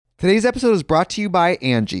Today's episode is brought to you by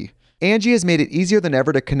Angie. Angie has made it easier than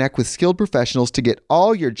ever to connect with skilled professionals to get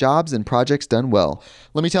all your jobs and projects done well.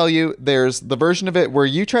 Let me tell you, there's the version of it where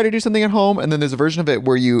you try to do something at home, and then there's a version of it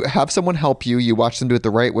where you have someone help you, you watch them do it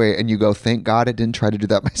the right way, and you go, thank God I didn't try to do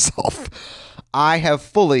that myself. I have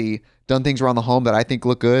fully done things around the home that I think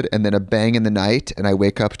look good, and then a bang in the night, and I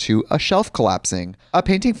wake up to a shelf collapsing, a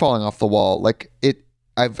painting falling off the wall.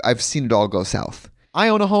 I've seen it all go south. I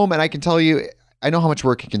own a home, and I can tell you, I know how much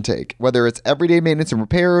work it can take. Whether it's everyday maintenance and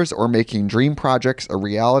repairs or making dream projects a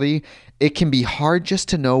reality, it can be hard just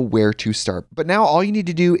to know where to start. But now all you need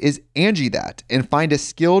to do is Angie that and find a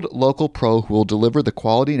skilled local pro who will deliver the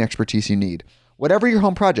quality and expertise you need. Whatever your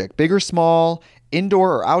home project, big or small,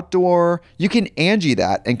 indoor or outdoor, you can Angie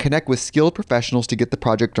that and connect with skilled professionals to get the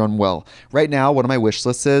project done well. Right now, one of my wish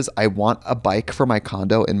lists is I want a bike for my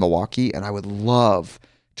condo in Milwaukee, and I would love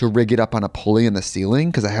to rig it up on a pulley in the ceiling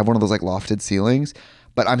because I have one of those like lofted ceilings,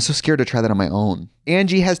 but I'm so scared to try that on my own.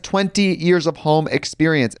 Angie has 20 years of home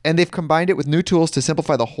experience, and they've combined it with new tools to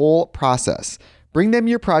simplify the whole process. Bring them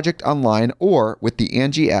your project online or with the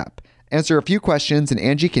Angie app. Answer a few questions and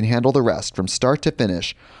Angie can handle the rest from start to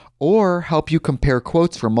finish, or help you compare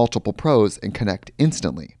quotes from multiple pros and connect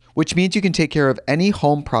instantly, which means you can take care of any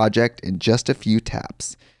home project in just a few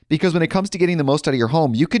taps. Because when it comes to getting the most out of your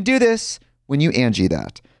home, you can do this when you Angie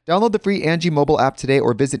that. Download the free Angie mobile app today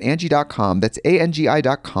or visit Angie.com. That's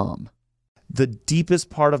ANGI.com. The deepest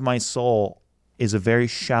part of my soul is a very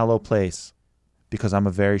shallow place because I'm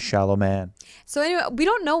a very shallow man. So anyway, we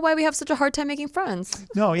don't know why we have such a hard time making friends.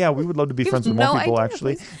 No, yeah, we would love to be friends with more people,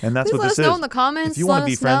 actually. And that's please what this is. Let us know in the comments. If you want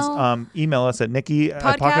to be friends, email us at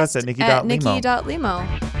podcast@nikki.limo.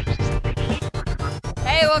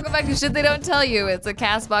 Hey, welcome back to Shit They Don't Tell You. It's a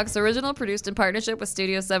CastBox original produced in partnership with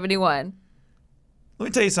Studio 71. Let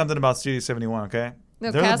me tell you something about Studio 71, okay? No,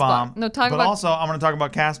 They're the bomb. No, but also, I'm going to talk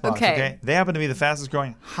about CastBox, okay? They happen to be the fastest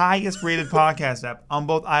growing, highest rated podcast app on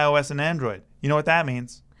both iOS and Android. You know what that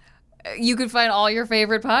means? You can find all your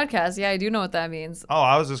favorite podcasts. Yeah, I do know what that means. Oh,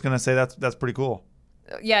 I was just going to say that's pretty cool.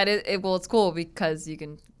 Yeah, it's cool because you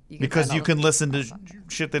can listen to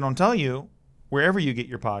shit they don't tell you wherever you get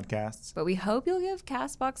your podcasts. But we hope you'll give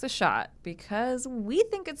CastBox a shot because we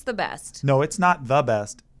think it's the best. No, it's not the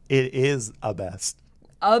best. It is a best.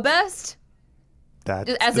 A best?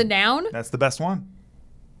 A noun? That's the best one.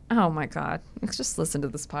 Oh my God. Let's just listen to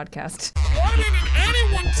this podcast. Why didn't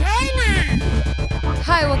anyone tell me?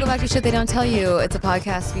 Hi, welcome back to Shit They Don't Tell You. It's a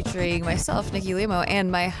podcast featuring myself, Nikki Limo,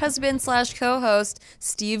 and my husband/co-host,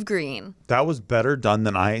 Steve Green. That was better done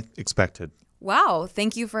than I expected. Wow.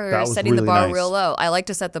 Thank you for setting really the bar nice. real low. I like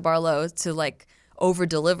to set the bar low to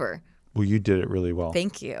over-deliver. Well, you did it really well.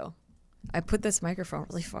 Thank you. I put this microphone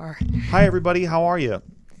really far. Hi, everybody. How are you?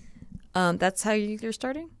 That's how you're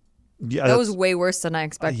starting? Yeah, that was way worse than I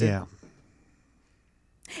expected. Yeah.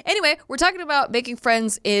 Anyway, we're talking about making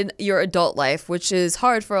friends in your adult life, which is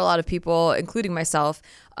hard for a lot of people, including myself.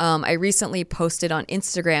 I recently posted on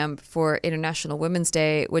Instagram for International Women's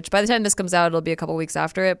Day, which by the time this comes out, it'll be a couple weeks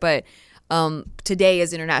after it. But today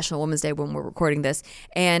is International Women's Day when we're recording this.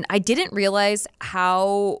 And I didn't realize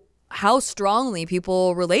how strongly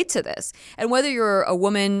people relate to this. And whether you're a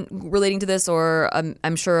woman relating to this or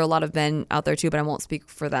I'm sure a lot of men out there too, but I won't speak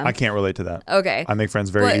for them. I can't relate to that. Okay. I make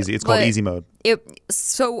friends very easy. It's called easy mode.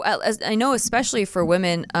 So as I know, especially for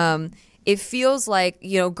women, it feels like,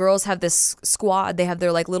 girls have this squad. They have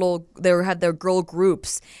their they have their girl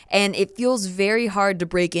groups, and it feels very hard to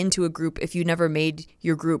break into a group if you never made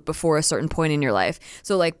your group before a certain point in your life.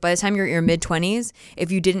 So by the time you're in your mid-20s,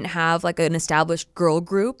 if you didn't have an established girl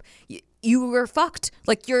group, you were fucked.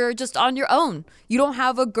 You're just on your own. You don't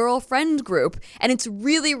have a girlfriend group, and it's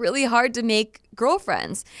really, really hard to make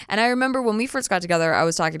girlfriends. And I remember when we first got together, I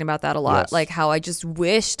was talking about that a lot, yes. How I just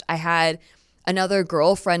wished I had another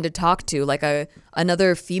girlfriend to talk to,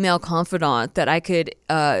 another female confidant that I could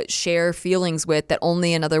share feelings with that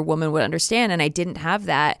only another woman would understand, and I didn't have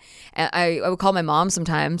that. And I would call my mom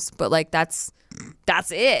sometimes, but that's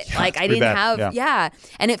it. Yeah, I didn't have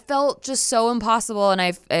and it felt just so impossible,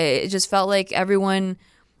 and it just felt like I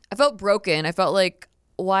felt broken. I felt like,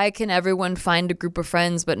 why can everyone find a group of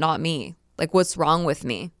friends but not me? What's wrong with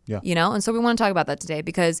me? Yeah. And so we want to talk about that today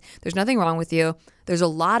because there's nothing wrong with you. There's a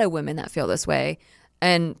lot of women that feel this way,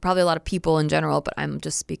 and probably a lot of people in general, but I'm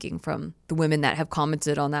just speaking from the women that have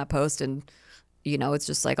commented on that post, and it's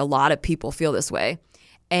just a lot of people feel this way.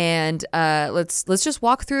 And let's just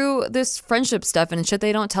walk through this friendship stuff and shit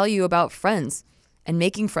they don't tell you about friends and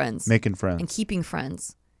making friends and keeping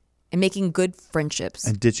friends. And making good friendships.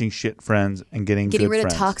 And ditching shit friends and getting good rid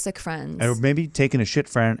friends. of toxic friends. Or maybe taking a shit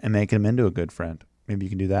friend and making him into a good friend. Maybe you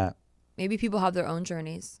can do that. Maybe people have their own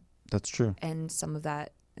journeys. That's true. And some of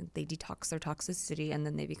that, they detox their toxicity and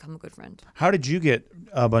then they become a good friend. How did you get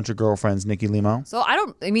a bunch of girlfriends, Nikki Limo? So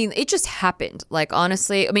it just happened. Like,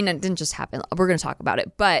 honestly, it didn't just happen. We're going to talk about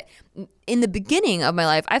it. But in the beginning of my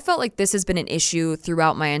life, I felt like this has been an issue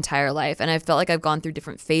throughout my entire life. And I felt like I've gone through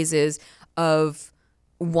different phases of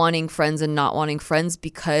wanting friends and not wanting friends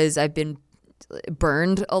because I've been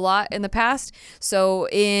burned a lot in the past. So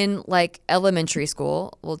in like elementary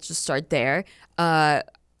school, we'll just start there.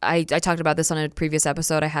 I talked about this on a previous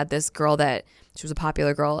episode. I had this girl that she was a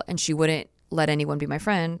popular girl and she wouldn't let anyone be my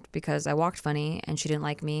friend because I walked funny and she didn't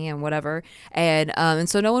like me and whatever. And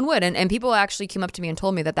so no one would. And people actually came up to me and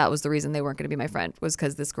told me that was the reason they weren't going to be my friend, was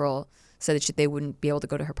because this girl said that they wouldn't be able to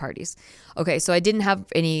go to her parties. Okay, so I didn't have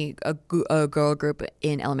a girl group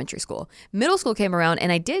in elementary school. Middle school came around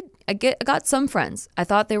and I got some friends. I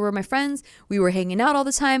thought they were my friends. We were hanging out all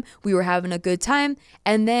the time. We were having a good time.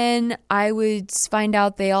 And then I would find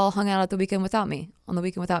out they all hung out on the weekend without me.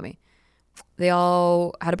 They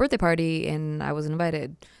all had a birthday party and I wasn't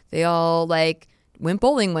invited. They all went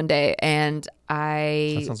bowling one day and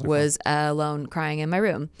I was alone crying in my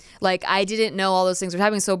room. Like, I didn't know all those things were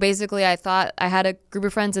happening. So basically I thought I had a group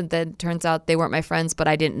of friends and then turns out they weren't my friends, but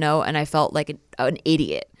I didn't know. And I felt like an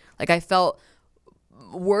idiot. Like, I felt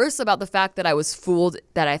worse about the fact that I was fooled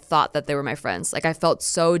that I thought that they were my friends. Like, I felt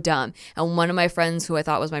so dumb. And one of my friends, who I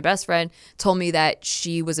thought was my best friend, told me that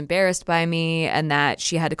she was embarrassed by me and that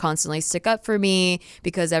she had to constantly stick up for me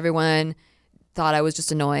because everyone thought I was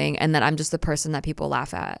just annoying and that I'm just the person that people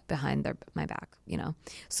laugh at behind my back,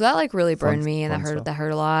 So that really burned me and that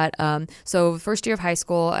hurt a lot. So first year of high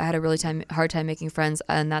school, I had a really hard time making friends,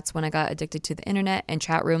 and that's when I got addicted to the internet and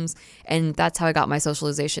chat rooms, and that's how I got my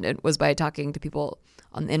socialization. It was by talking to people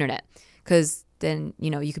on the internet, because then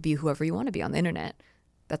you could be whoever you want to be on the internet.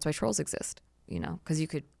 That's why trolls exist, because you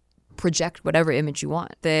could project whatever image you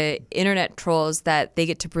want. The internet trolls, that they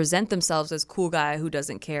get to present themselves as cool guy who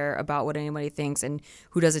doesn't care about what anybody thinks and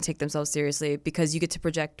who doesn't take themselves seriously, because you get to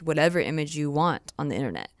project whatever image you want on the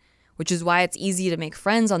internet, which is why it's easy to make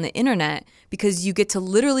friends on the internet, because you get to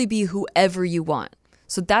literally be whoever you want.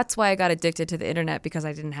 So that's why I got addicted to the internet, because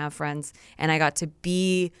I didn't have friends and I got to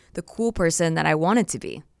be the cool person that I wanted to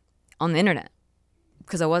be on the internet,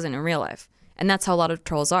 because I wasn't in real life. And that's how a lot of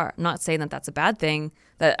trolls are. I'm not saying that that's a bad thing.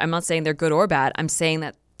 That I'm not saying they're good or bad. I'm saying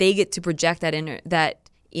that they get to project that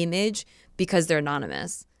image because they're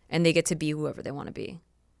anonymous and they get to be whoever they want to be.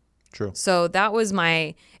 True. So that was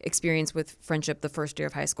my experience with friendship the first year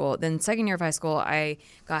of high school. Then second year of high school, I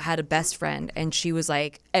had a best friend, and she was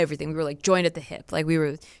like everything. We were joined at the hip. We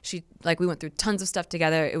went through tons of stuff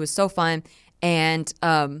together. It was so fun. And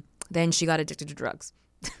then she got addicted to drugs.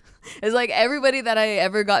 It's everybody that I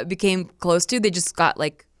ever became close to, they just got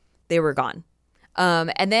they were gone.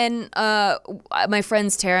 And then my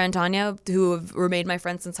friends Tara and Tanya, who have remained my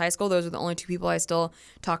friends since high school, those are the only two people I still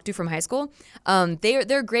talk to from high school.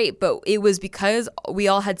 They're great, but it was because we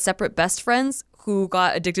all had separate best friends who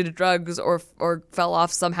got addicted to drugs or fell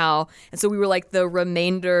off somehow, and so we were the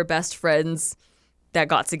remainder best friends that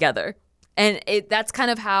got together. And that's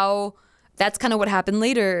kind of what happened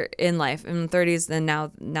later in life, in 30s, and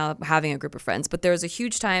now having a group of friends. But there was a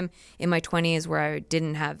huge time in my 20s where I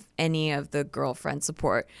didn't have any of the girlfriend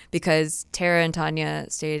support, because Tara and Tanya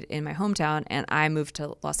stayed in my hometown and I moved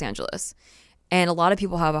to Los Angeles. And a lot of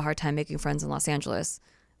people have a hard time making friends in Los Angeles.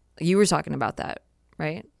 You were talking about that,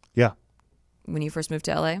 right? Yeah. When you first moved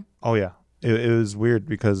to LA? Oh, yeah. It was weird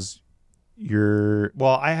because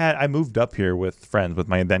I moved up here with friends, with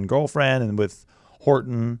my then girlfriend and with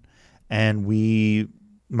Horton. And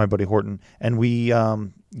my buddy Horton, and we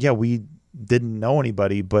didn't know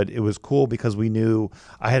anybody, but it was cool because we knew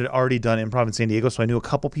I had already done improv in San Diego, so I knew a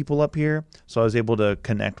couple people up here. So I was able to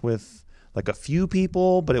connect with a few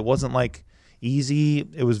people, but it wasn't easy.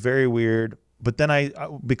 It was very weird. But then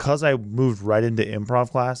because I moved right into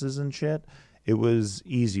improv classes and shit, it was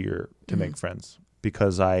easier to make friends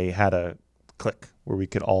because I had a clique where we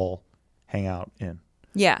could all hang out in.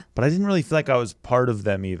 Yeah. But I didn't really feel like I was part of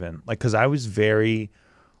them even. Because I was very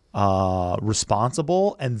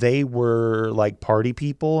responsible, and they were party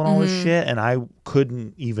people and all this shit. And I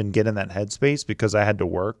couldn't even get in that headspace because I had to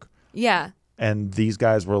work. Yeah. And these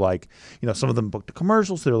guys were some of them booked a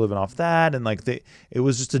commercial, so they're living off that. And it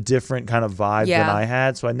was just a different kind of vibe than I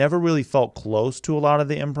had. So I never really felt close to a lot of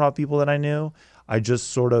the improv people that I knew. I just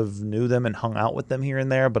sort of knew them and hung out with them here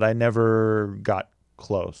and there, but I never got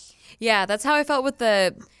close. Yeah, that's how I felt with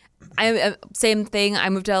same thing. I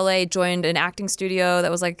moved to LA, joined an acting studio that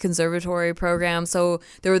was a conservatory program. So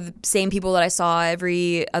there were the same people that I saw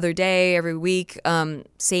every other day, every week.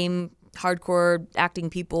 Same hardcore acting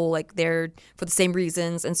people, like they're for the same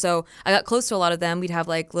reasons. And so I got close to a lot of them. We'd have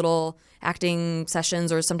like little acting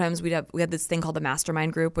sessions, or sometimes we had this thing called the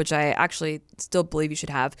mastermind group, which I actually still believe you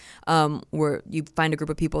should have, where you find a group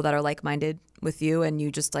of people that are like-minded with you, and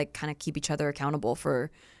you just like kind of keep each other accountable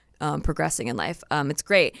for progressing in life. It's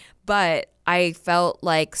great. But I felt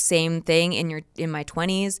like same thing in my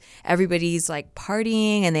 20s. Everybody's like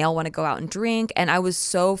partying and they all want to go out and drink. And I was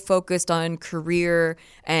so focused on career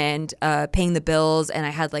and paying the bills. And I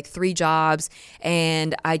had like 3 jobs.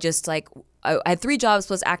 And I just like, I had 3 jobs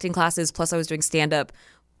plus acting classes, plus I was doing stand-up.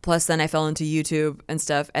 Plus then I fell into YouTube and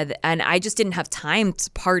stuff. And I just didn't have time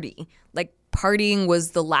to party. Like partying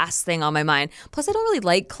was the last thing on my mind. Plus I don't really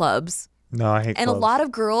like clubs. No, I hate and clubs. a lot of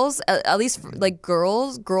girls, at least like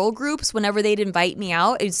girl groups, whenever they'd invite me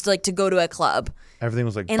out, it's like to go to a club. Everything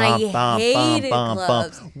was like, And I hated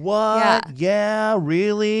clubs. What? Yeah,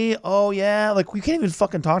 really? Oh, yeah. Like, we can't even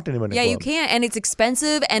fucking talk to anybody. Yeah, in a you club. can't, and it's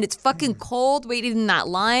expensive, and it's fucking cold waiting in that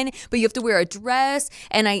line. But you have to wear a dress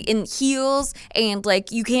and in heels, and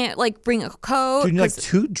like you can't like bring a coat. Dude, like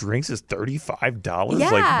 2 drinks is $35?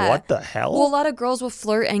 Yeah. Like, what the hell? Well, a lot of girls will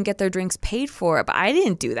flirt and get their drinks paid for, but I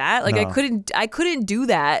didn't do that. Like No. I couldn't do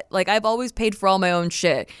that. Like I've always paid for all my own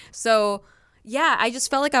shit. So yeah, I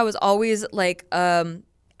just felt like I was always like I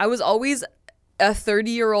was always a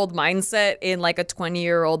 30-year-old mindset in like a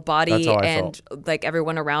 20-year-old body, That's how I and like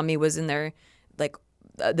everyone around me was in their like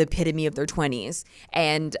the epitome of their 20s,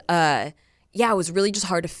 and yeah, it was really just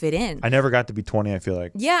hard to fit in. I never got to be 20, I feel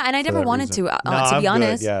like. Yeah, and I never that wanted reason. to No, I'm be good.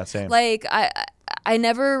 honest. Yeah, same. Like I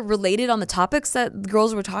never related on the topics that the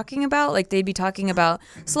girls were talking about. Like they'd be talking about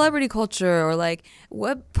celebrity culture, or like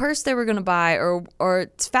what purse they were gonna buy,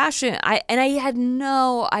 or fashion. I had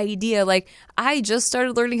no idea. Like I just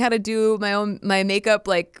started learning how to do my makeup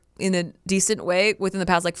like in a decent way within the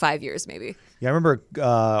past like 5 years maybe. Yeah, I remember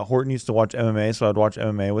Horton used to watch MMA, so I'd watch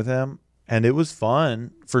MMA with him, and it was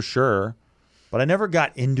fun for sure. But I never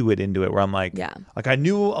got into it where I'm like, Yeah. like I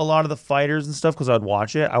knew a lot of the fighters and stuff because I'd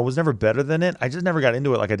watch it. I was never better than it. I just never got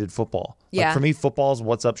into it like I did football. Yeah. Like for me, football is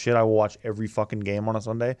what's up shit. I will watch every fucking game on a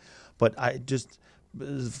Sunday. But I just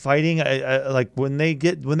fighting, I like when they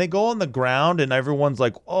go on the ground and everyone's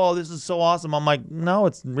like, oh, this is so awesome. I'm like, no,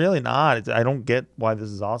 it's really not. I don't get why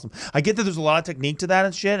this is awesome. I get that there's a lot of technique to that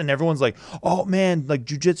and shit. And everyone's like, oh man, like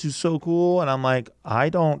jujitsu's so cool. And I'm like, I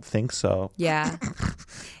don't think so. Yeah.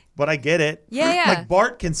 But I get it. Yeah. Like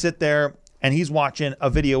Bart can sit there and he's watching a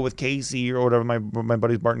video with Casey or whatever, my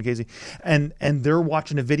buddies Bart and Casey, and they're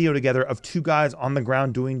watching a video together of 2 guys on the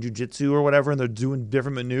ground doing jujitsu or whatever, and they're doing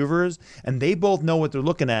different maneuvers, and they both know what they're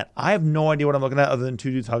looking at. I have no idea what I'm looking at other than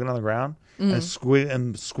 2 dudes hugging on the ground and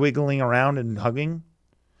squiggling around and hugging.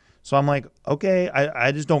 So I'm like, okay,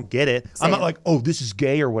 I just don't get it. Same. I'm not like, oh, this is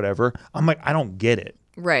gay or whatever. I'm like, I don't get it.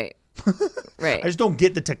 Right. Right. I just don't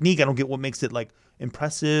get the technique. I don't get what makes it like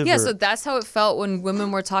impressive. Yeah, or- so that's how it felt when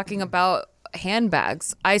women were talking about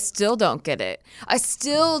handbags. I still don't get it. I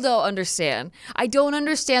still don't understand. I don't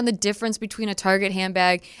understand the difference between a Target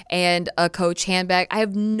handbag and a Coach handbag. I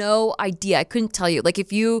have no idea. I couldn't tell you. Like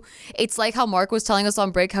it's like how Mark was telling us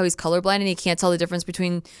on break how he's colorblind and he can't tell the difference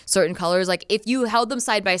between certain colors. Like if you held them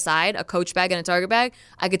side by side, a Coach bag and a Target bag,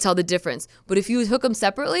 I could tell the difference. But if you hook them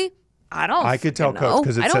separately, I could tell freaking Coach know.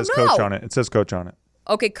 because I it don't says Coach know. on it. It says Coach on it.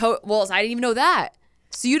 Okay, well, I didn't even know that.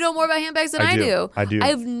 So you know more about handbags than I I do. do. I do. I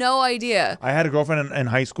have no idea. I had a girlfriend in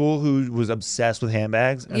high school who was obsessed with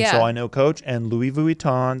handbags, and Yeah. so I know Coach and Louis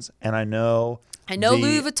Vuittons, and I know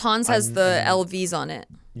Louis Vuitton's has the LVs on it.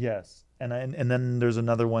 Yes, and then there's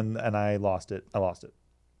another one, and I lost it.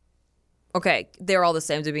 Okay, they're all the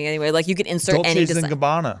same to me anyway. Like you can insert any Dolce and design.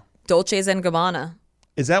 Gabbana. Dolce's and Gabbana.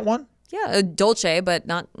 Is that one? Yeah, Dolce, but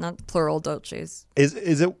not plural Dolces. Is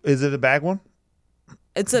it a bag one?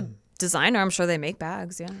 It's a designer. I'm sure they make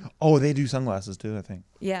bags. Yeah. Oh, they do sunglasses too, I think.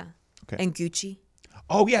 Yeah. Okay. And Gucci.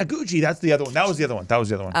 Oh yeah, Gucci. That's the other one. That was the other one. Oh,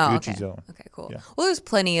 Gucci's okay. the other one. Okay, cool. Yeah. Well, there's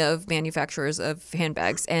plenty of manufacturers of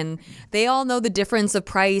handbags, and they all know the difference of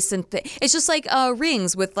price, and it's just like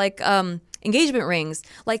rings with like engagement rings.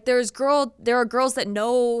 Like there are girls that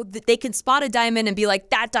know that they can spot a diamond and be like,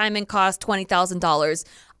 that diamond cost $20,000.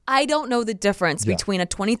 I don't know the difference Yeah. between a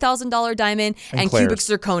 $20,000 diamond and Claire's. cubic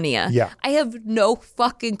zirconia. Yeah. I have no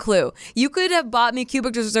fucking clue. You could have bought me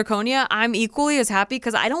cubic zirconia. I'm equally as happy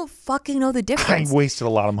because I don't fucking know the I difference. wasted a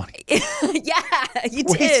lot of money. Yeah, you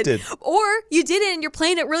Wasted. did. Or you didn't and you're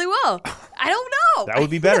playing it really well. I don't know. That would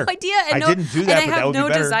be I better. have no idea. I didn't do that, and but I that have would be no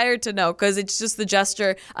better. desire to know because it's just the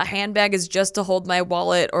gesture. A handbag is just to hold my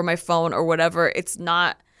wallet or my phone or whatever. It's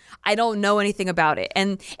not. I don't know anything about it.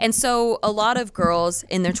 And so a lot of girls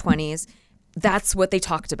in their 20s that's what they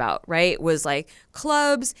talked about, right? Was like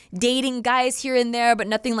clubs, dating guys here and there, but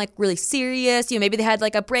nothing like really serious. You know, maybe they had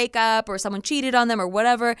like a breakup or someone cheated on them or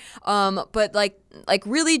whatever. But like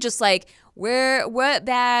really just like what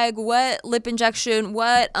bag, what lip injection,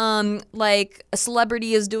 what like a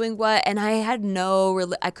celebrity is doing what, and I had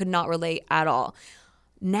I could not relate at all.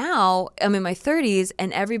 Now I'm in my 30s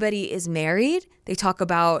and everybody is married. They talk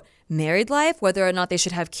about married life, whether or not they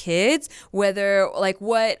should have kids, whether like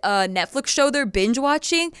what Netflix show they're binge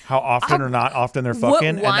watching, How often or not often they're what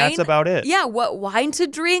fucking, and that's about it. Yeah, what wine to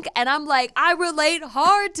drink, and I'm like, I relate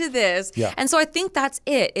hard to this. Yeah. And so I think that's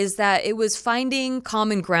it. Is that it was finding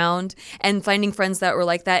common ground and finding friends that were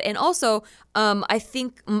like that, and also. I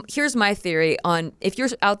think here's my theory on if you're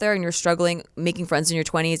out there and you're struggling making friends in your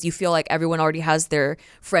 20s, you feel like everyone already has their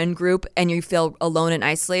friend group and you feel alone and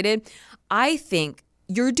isolated. I think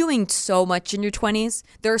you're doing so much in your 20s.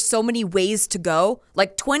 There are so many ways to go.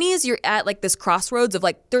 Like 20s, you're at like this crossroads of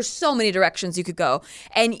like, there's so many directions you could go.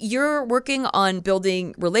 And you're working on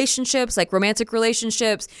building relationships, like romantic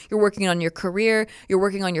relationships. You're working on your career. You're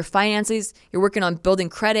working on your finances. You're working on building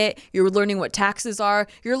credit. You're learning what taxes are.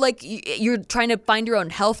 You're trying to find your own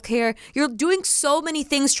health care. You're doing so many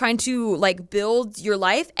things trying to like build your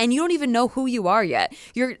life, and you don't even know who you are yet.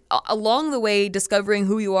 You're along the way discovering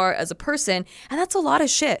who you are as a person, and that's a lot of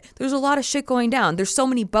shit. There's a lot of shit going down. There's so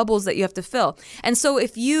many bubbles that you have to fill. And so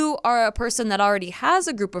if you are a person that already has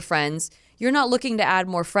a group of friends, you're not looking to add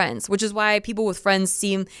more friends, which is why people with friends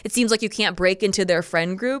seems like you can't break into their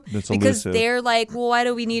friend group because they're like, well, why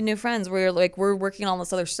do we need new friends? We're working on all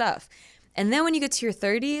this other stuff. And then when you get to your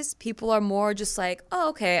 30s, people are more just like, oh,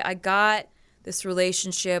 okay, I got this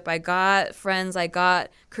relationship, I got friends, I got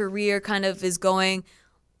career kind of is going,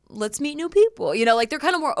 let's meet new people. You know, like they're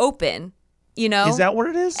kind of more open. You know, is that what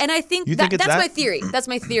it is? And I think that's my theory. That's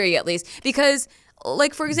my theory, at least, because,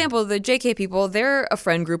 like, for example, the JK people, they're a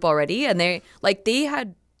friend group already, and they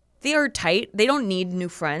are tight. They don't need new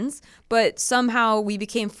friends, but somehow we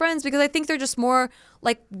became friends because I think they're just more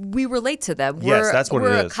like we relate to them. Yes, that's what it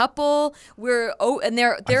is. We're a couple. And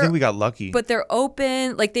they're. I think we got lucky, but they're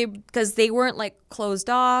open, like because they weren't like closed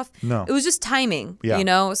off. No, it was just timing. Yeah. You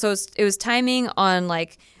know, so it was timing on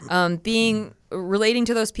like relating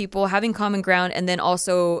to those people, having common ground, and then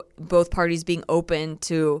also both parties being open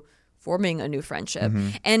to forming a new friendship. Mm-hmm.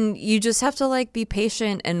 And you just have to like be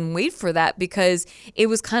patient and wait for that, because it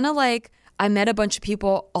was kind of like I met a bunch of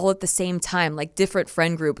people all at the same time, like different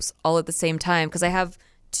friend groups all at the same time, because I have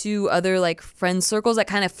two other like friend circles that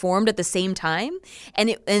kind of formed at the same time,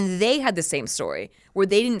 and they had the same story where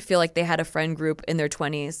they didn't feel like they had a friend group in their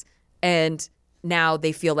 20s, and now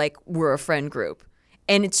they feel like we're a friend group.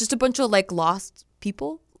 And it's just a bunch of like lost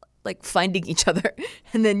people like finding each other,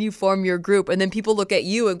 and then you form your group, and then people look at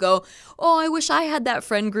you and go, oh, I wish I had that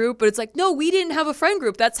friend group. But it's like, no, we didn't have a friend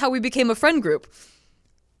group. That's how we became a friend group.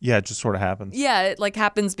 Yeah, it just sort of happens. Yeah, it like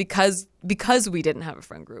happens because we didn't have a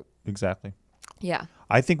friend group. Exactly. Yeah.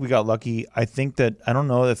 I think we got lucky. I think that, I don't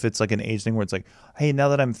know if it's like an age thing where it's like, hey, now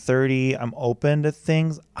that I'm 30, I'm open to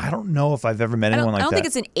things. I don't know if I've ever met anyone like that. I don't think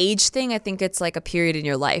it's an age thing. I think it's like a period in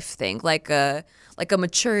your life thing, like a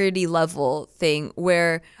maturity level thing,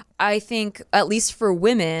 where I think, at least for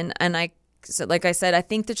women, and like I said, I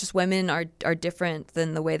think that just women are different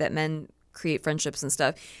than the way that men create friendships and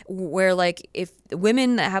stuff, where like if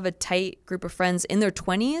women have a tight group of friends in their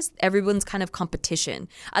 20s, everyone's kind of competition.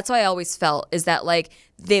 That's why I always felt is that like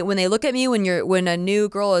when they look at me, when a new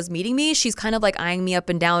girl is meeting me, she's kind of like eyeing me up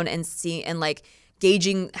and down and like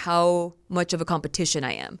gauging how much of a competition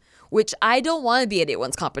I am, which I don't want to be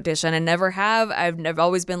anyone's competition. I never have. I've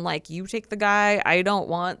always been like, you take the guy, I don't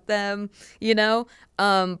want them, you know?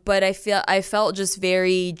 But I felt just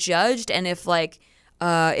very judged. And if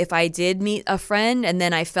I did meet a friend and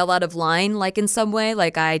then I fell out of line, like in some way,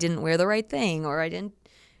 like I didn't wear the right thing, or I didn't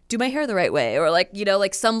do my hair the right way, or like, you know,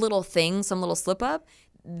 like some little thing, some little slip up,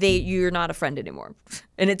 you're not a friend anymore.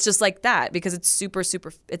 And it's just like that, because it's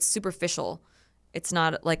it's superficial. It's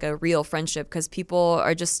not like a real friendship, because people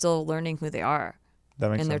are just still learning who they are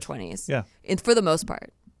in their 20s. Yeah. And for the most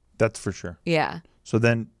part. That's for sure. Yeah. So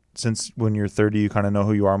then, since when you're 30, you kind of know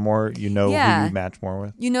who you are more, you know who you match more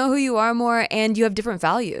with. You know who you are more, and you have different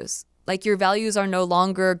values. Like your values are no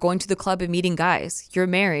longer going to the club and meeting guys. You're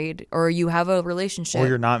married, or you have a relationship. Or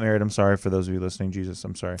you're not married. I'm sorry for those of you listening. Jesus,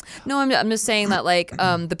 I'm sorry. No, I'm just saying that like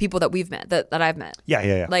the people that we've met, that I've met.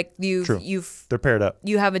 Yeah. Like True. They're paired up.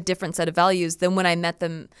 You have a different set of values than when I met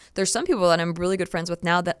them. There's some people that I'm really good friends with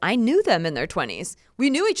now that I knew them in their 20s. We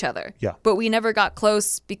knew each other. Yeah. But we never got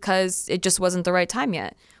close because it just wasn't the right time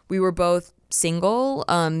yet. We were both single.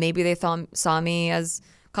 Maybe they saw me as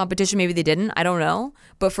competition. Maybe they didn't. I don't know.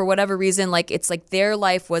 But for whatever reason, like it's like their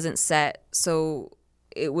life wasn't set, so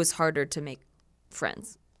it was harder to make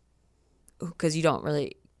friends because you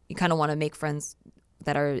kind of want to make friends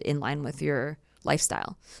that are in line with your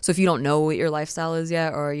lifestyle. So if you don't know what your lifestyle is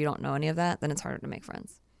yet, or you don't know any of that, then it's harder to make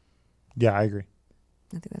friends. Yeah, I agree.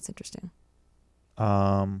 I think that's interesting.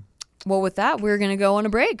 Well, with that, we're going to go on a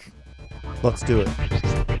break. Let's do it.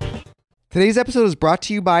 Today's episode is brought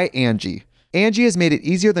to you by Angie. Angie has made it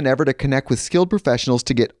easier than ever to connect with skilled professionals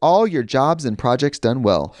to get all your jobs and projects done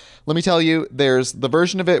well. Let me tell you, there's the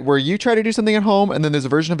version of it where you try to do something at home, and then there's a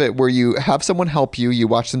version of it where you have someone help you, you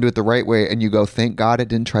watch them do it the right way, and you go, thank God I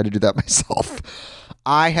didn't try to do that myself.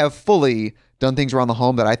 I have fully done things around the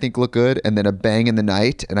home that I think look good, and then a bang in the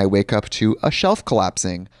night, and I wake up to a shelf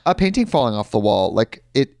collapsing, a painting falling off the wall.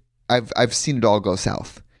 I've seen it all go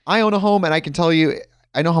south. I own a home, and I can tell you,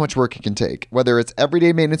 I know how much work it can take. Whether it's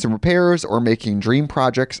everyday maintenance and repairs or making dream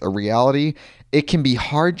projects a reality, it can be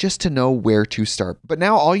hard just to know where to start. But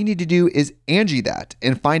now all you need to do is Angie that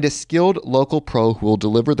and find a skilled local pro who will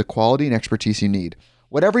deliver the quality and expertise you need.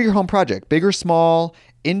 Whatever your home project, big or small,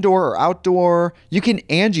 indoor or outdoor, you can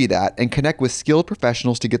Angie that and connect with skilled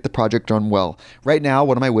professionals to get the project done well. Right now,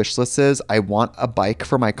 one of my wish lists is I want a bike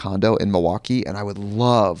for my condo in Milwaukee, and I would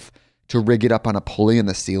love to rig it up on a pulley in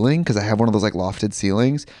the ceiling because I have one of those like lofted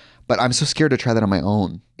ceilings, but I'm so scared to try that on my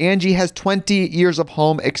own. Angie has 20 years of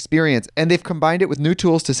home experience, and they've combined it with new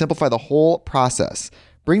tools to simplify the whole process.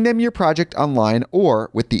 Bring them your project online or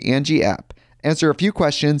with the Angie app. Answer a few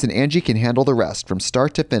questions and Angie can handle the rest from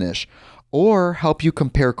start to finish, or help you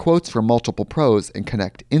compare quotes from multiple pros and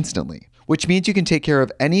connect instantly, which means you can take care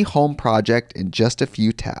of any home project in just a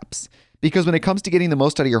few taps. Because when it comes to getting the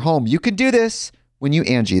most out of your home, you can do this when you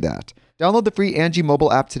Angie that. Download the free Angie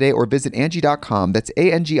mobile app today or visit Angie.com. That's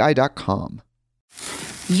ANGI.com.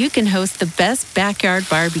 You can host the best backyard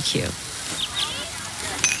barbecue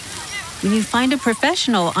when you find a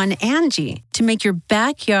professional on Angie to make your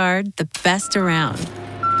backyard the best around.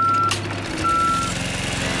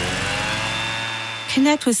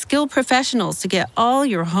 Connect with skilled professionals to get all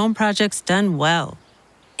your home projects done well.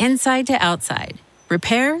 Inside to outside,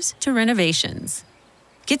 repairs to renovations.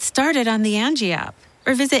 Get started on the Angie app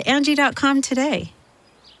or visit Angie.com today.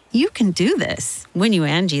 You can do this when you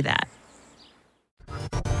Angie that.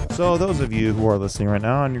 So those of you who are listening right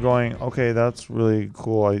now and you're going, okay, that's really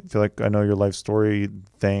cool. I feel like I know your life story.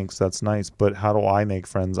 Thanks. That's nice. But how do I make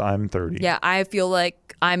friends? I'm 30. Yeah, I feel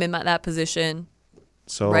like I'm in that position.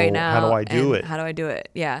 So right now, how do I do it? How do I do it?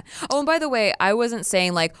 Yeah. Oh, and by the way, I wasn't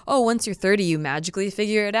saying like, oh, once you're 30, you magically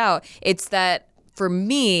figure it out. It's that for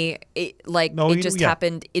me, it just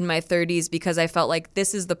happened in my 30s because I felt like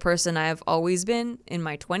this is the person I've always been in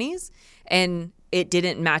my 20s, and it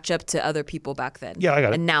didn't match up to other people back then. Yeah, I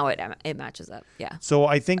got it. And now it matches up. Yeah. So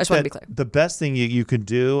I think that the best thing you can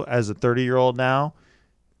do as a 30-year-old now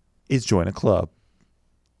is join a club.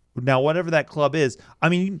 Now, whatever that club is, I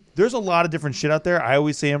mean, there's a lot of different shit out there. I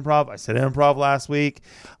always say improv. I said improv last week.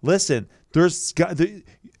 Listen,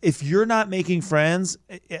 if you're not making friends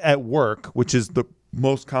at work, which is the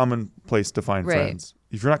most common place to find friends,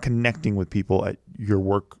 if you're not connecting with people at your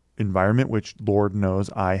work environment, which Lord knows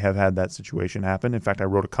I have had that situation happen. In fact, I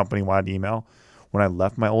wrote a company-wide email when I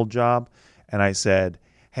left my old job, and I said,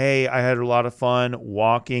 hey, I had a lot of fun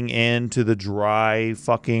walking into the dry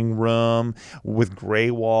fucking room with gray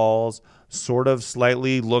walls, sort of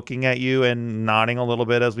slightly looking at you and nodding a little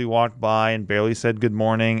bit as we walked by and barely said good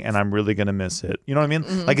morning, and I'm really going to miss it. You know what I mean?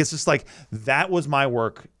 Mm-hmm. Like, it's just like, that was my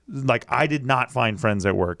work. Like, I did not find friends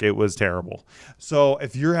at work. It was terrible. So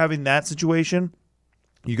if you're having that situation,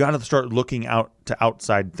 you got to start looking out to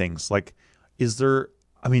outside things. Like, is there,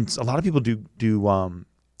 I mean, a lot of people do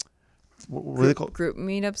what are they called? Group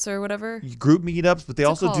meetups or whatever. Group meetups, but they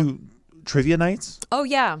also do trivia nights. Oh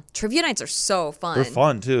yeah, trivia nights are so fun. They're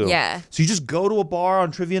fun too. Yeah. So you just go to a bar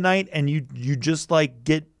on trivia night and you just like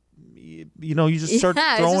get, you just start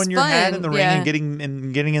throwing your hat in the ring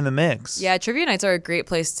and getting in the mix. Yeah, trivia nights are a great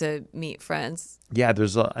place to meet friends. Yeah,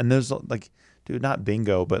 there's like, dude, not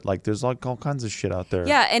bingo, but like there's like all kinds of shit out there.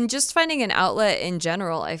 Yeah, and just finding an outlet in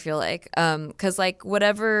general, I feel like, because like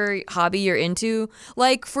whatever hobby you're into,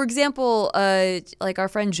 like for example, like our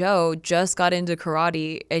friend Joe just got into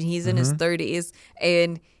karate and he's in his 30s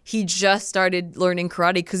and he just started learning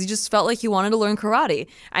karate because he just felt like he wanted to learn karate,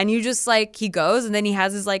 and you just like he goes and then he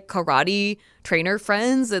has his like karate trainer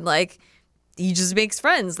friends and like he just makes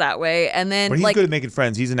friends that way, and then but he's like good at making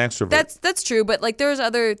friends. He's an extrovert. That's true, but like there's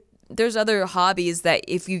other hobbies that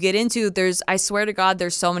if you get into, I swear to God,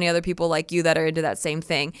 there's so many other people like you that are into that same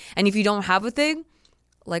thing. And if you don't have a thing,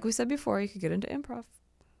 like we said before, you could get into improv.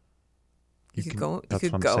 You could go that's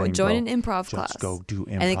what I'm saying, and join bro. an improv Just class. go do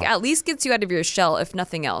And it improv. at least gets you out of your shell, if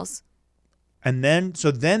nothing else. And then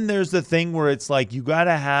there's the thing where it's like you got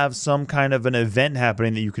to have some kind of an event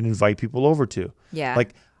happening that you can invite people over to. Yeah.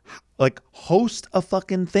 Like host a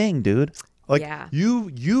fucking thing, dude. Like Yeah.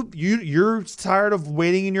 you're tired of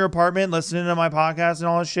waiting in your apartment listening to my podcast and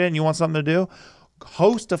all this shit and you want something to do?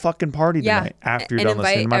 Host a fucking party tonight after you're and done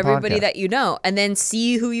listening to invite my everybody podcast. that you know, and then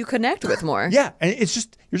see who you connect with more. Yeah, and you're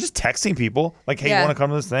just texting people like, "Hey, Yeah. you want to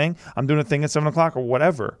come to this thing? I'm doing a thing at 7:00 or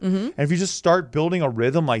whatever." Mm-hmm. And if you just start building a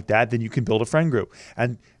rhythm like that, then you can build a friend group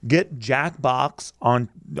and get Jackbox on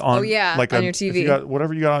Oh, yeah, like on your if TV. you got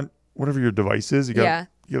whatever you got on whatever your device is. You got an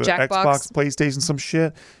Jackbox. Xbox, PlayStation, some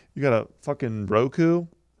shit. You got a fucking Roku.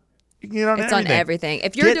 You can get on It's everything. on everything.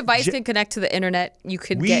 If your Get device Ja- can connect to the internet, you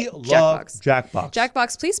could We get love Jackbox. Jackbox.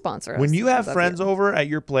 Jackbox, please sponsor us. When you have Love friends you. over at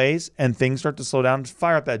your place and things start to slow down,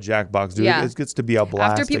 fire up that Jackbox, dude. Yeah. It gets to be a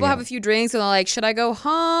blast. After people again. have a few drinks and they're like, should I go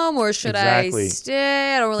home or should Exactly. I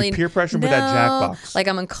stay? I don't really peer pressure with that know. Jackbox. Like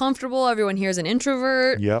I'm uncomfortable. Everyone here is an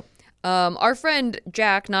introvert. Yep. Our friend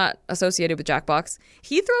Jack, not associated with Jackbox,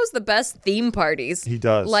 he throws the best theme parties. He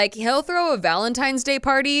does. Like he'll throw a Valentine's Day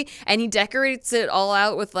party and he decorates it all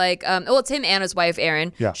out with like, well, it's him and his wife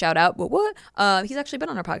Erin. Yeah. Shout out. What? He's actually been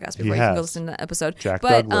on our podcast before. You can has. go listen to that episode. Jack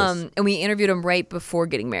but Douglas. and we interviewed him right before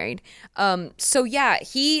getting married. So yeah,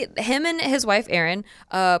 him and his wife Erin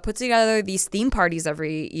put together these theme parties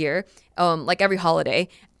every year. Like every holiday,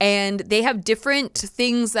 and they have different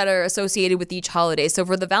things that are associated with each holiday. So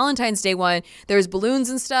for the Valentine's Day one, there's balloons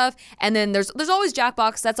and stuff, and then there's always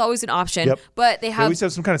Jackbox. That's always an option. Yep. But they They have always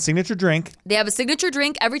have some kind of signature drink. they have a signature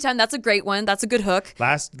drink every time. That's a great one. That's a good hook.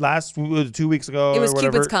 Last 2 weeks ago, It was or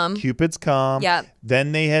whatever, Cupid's Cum. Cupid's Cum. Yeah.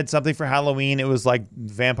 Then they had something for Halloween. It was like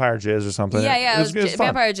vampire jizz or something. Yeah, It was fun.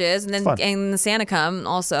 vampire jizz, and then fun. and the Santa cum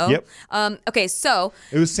also. Yep. Okay, so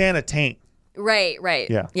It was Santa taint. right.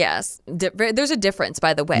 Yeah. Yes. There's a difference,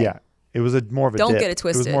 by the way. Yeah. It was more of a Don't dip. get it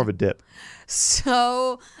twisted. It was more of a dip.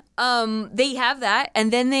 So they have that,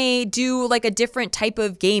 and then they do like a different type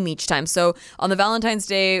of game each time. So on the Valentine's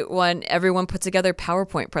Day one, everyone put together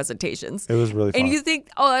PowerPoint presentations. It was really fun. And you think,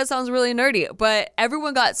 oh, that sounds really nerdy, but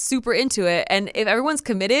everyone got super into it. And if everyone's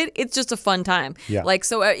committed, it's just a fun time. Yeah. Like,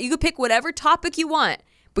 so you could pick whatever topic you want,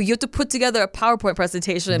 but you have to put together a PowerPoint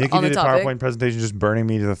presentation Nikki on the did a topic. PowerPoint presentation just burning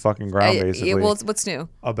me to the fucking ground, basically, well, what's new?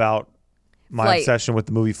 about my Flight. obsession with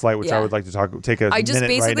the movie Flight, which I Yeah. would like to take a I just minute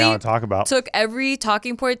basically right now and talk about. took every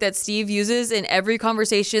talking point that Steve uses in every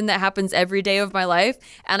conversation that happens every day of my life,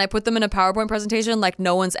 and I put them in a PowerPoint presentation like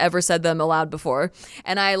no one's ever said them aloud before.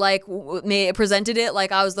 And I like presented it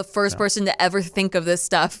like I was the first person to ever think of this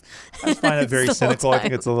stuff. I find it very the whole cynical. I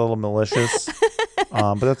think time. it's a little malicious,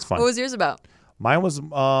 but that's fine. What was yours about? Mine was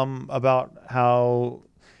about how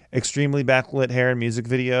extremely backlit hair in music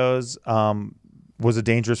videos was a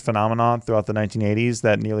dangerous phenomenon throughout the 1980s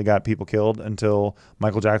that nearly got people killed until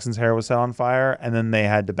Michael Jackson's hair was set on fire, and then they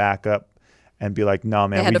had to back up and be like, "No,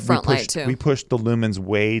 man, They had we, to front we light, pushed, too. we pushed the lumens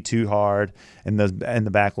way too hard in the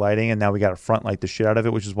backlighting, and now we got to front light the shit out of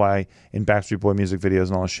it," which is why in Backstreet Boy music videos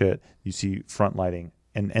and all this shit, you see front lighting,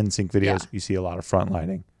 and NSYNC videos, Yeah. you see a lot of front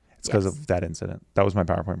lighting. It's because Yes. of that incident. That was my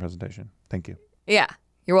PowerPoint presentation. Thank you. Yeah,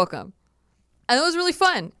 you're welcome. And it was really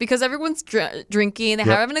fun because everyone's drinking, they're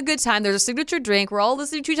Yep. having a good time. There's a signature drink. We're all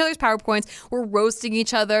listening to each other's PowerPoints. We're roasting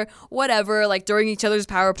each other, whatever, like during each other's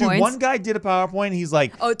PowerPoints. Dude, one guy did a PowerPoint. He's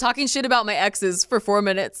like, Oh, talking shit about my exes for 4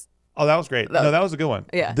 minutes. "Oh, that was great. No, that was a good one.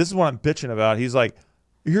 Yeah. This is what I'm bitching about." He's like,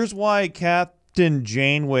 "Here's why Captain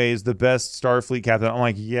Janeway is the best Starfleet captain." I'm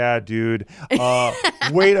like, "Yeah, dude.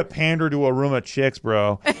 Way to pander to a room of chicks,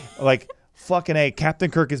 bro. Like, fucking A. Captain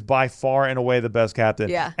Kirk is by far and away the best captain.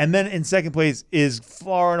 Yeah. And then in second place is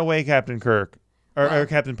far and away Captain Kirk. Or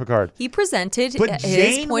Captain Picard. He presented But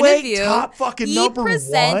his point of Janeway, view. top fucking he number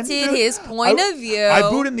presented one. his point of view. I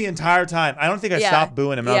booed him the entire time. I don't think I Yeah. stopped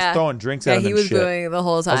booing him. I was throwing drinks at him he and was shit. doing the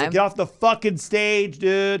whole I was time. like, "Get off the fucking stage,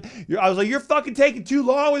 dude." I was like, "You're fucking taking too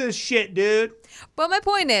long with this shit, dude." But my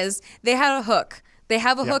point is, they had a hook. They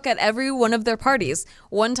have a hook at every one of their parties.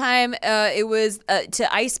 One time, it was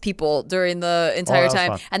to ice people during the entire that was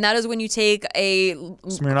time, fun. and that is when you take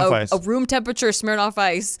Smirnoff Ice. a room temperature Smirnoff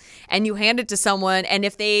Ice and you hand it to someone, and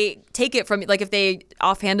if they take it from, like if they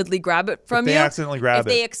offhandedly grab it from they you, accidentally grab if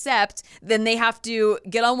they it. accept, then they have to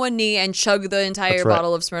get on one knee and chug the entire That's right.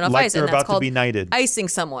 bottle of Smirnoff Like Ice, they're and that's about to called be knighted. icing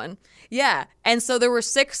someone. Yeah. And so there were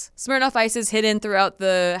 6 Smirnoff Ices hidden throughout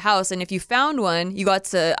the house. And if you found one, you got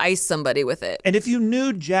to ice somebody with it. And if you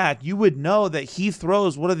knew Jack, you would know that he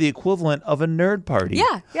throws what are the equivalent of a nerd party.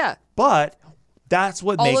 Yeah. Yeah. But That's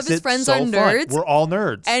what All makes of his it friends so are fun. nerds. We're all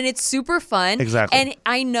nerds. And it's super fun. Exactly. And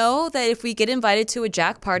I know that if we get invited to a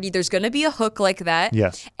Jack party, there's going to be a hook like that.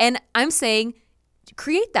 Yes. And I'm saying,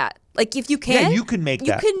 create that. Like, if you can. Yeah, you can make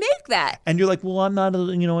that. You can make that. And you're like, well, I'm not an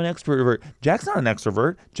extrovert. Jack's not an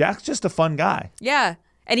extrovert. Jack's just a fun guy. Yeah.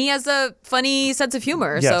 And he has a funny sense of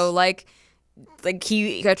humor. Yes. So, like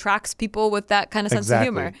he attracts people with that kind of sense Exactly.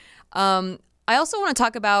 of humor. I also want to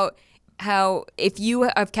talk about how if you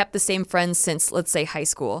have kept the same friends since, let's say, high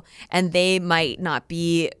school, and they might not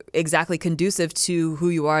be exactly conducive to who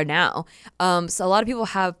you are now. So a lot of people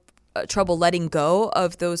have trouble letting go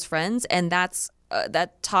of those friends, and that's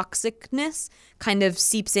that toxicness kind of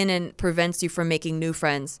seeps in and prevents you from making new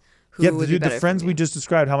friends. Who Yeah, would be dude, better the for friends you. we just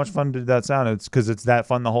described, how much fun did that sound? It's because it's that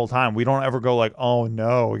fun the whole time. We don't ever go like, oh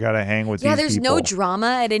no, we got to hang with Yeah, these there's people. no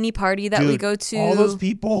drama at any party that we Dude, go to. all those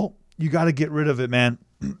people, you got to get rid of it, man.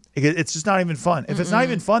 It's just not even fun. If it's not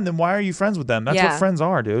even fun, then why are you friends with them? That's Yeah. what friends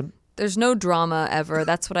are, dude. There's no drama ever.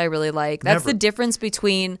 That's what I really like. That's Never. the difference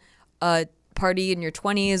between a party in your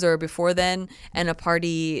 20s or before then and a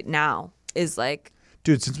party now is like,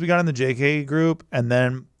 Dude, since we got in the JK group, and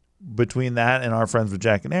then between that and our friends with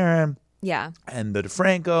Jack and Aaron, yeah. and the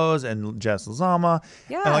DeFrancos and Jess Lazama,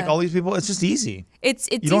 Yeah. and like all these people, it's just easy. It's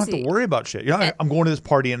You don't easy. have to worry about shit. You're not like, I'm going to this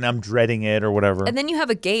party and I'm dreading it or whatever. And then you have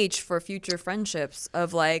a gauge for future friendships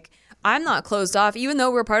of like, I'm not closed off. Even though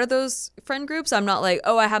we're part of those friend groups, I'm not like,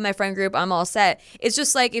 oh, I have my friend group, I'm all set. It's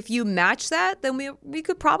just like, if you match that, then we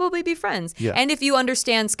could probably be friends. Yeah. And if you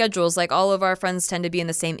understand schedules, like all of our friends tend to be in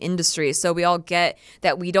the same industry. So we all get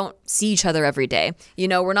that we don't see each other every day. You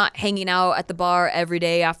know, we're not hanging out at the bar every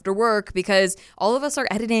day after work because all of us are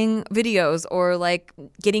editing videos or like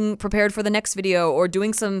getting prepared for the next video or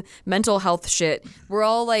doing some mental health shit. We're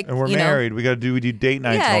all like, and we're you know, married. We do date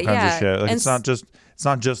nights Yeah, and all kinds yeah. of shit. Like And it's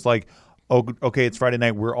not just like, oh, okay, it's Friday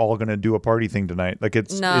night. We're all gonna do a party thing tonight. Like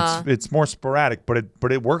Nah. it's more sporadic, but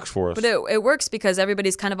it works for us. But it works because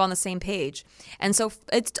everybody's kind of on the same page. And so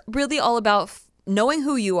it's really all about knowing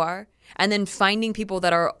who you are and then finding people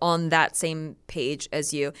that are on that same page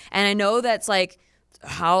as you. And I know that's like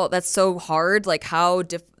how that's so hard, like how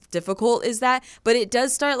difficult is that? But it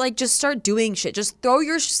does start like just start doing shit. Just throw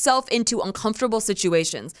yourself into uncomfortable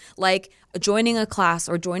situations like joining a class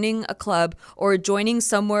or joining a club or joining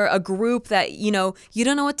somewhere, a group that, you know, you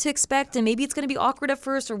don't know what to expect and maybe it's going to be awkward at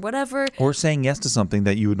first or whatever. Or saying yes to something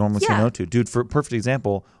that you would normally say Yeah. no to. Dude, for a perfect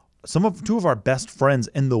example, two of our best friends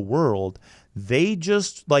in the world, they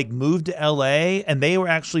just like moved to LA and they were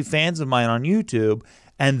actually fans of mine on YouTube.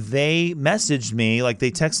 And they messaged me, like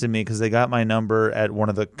they texted me because they got my number at one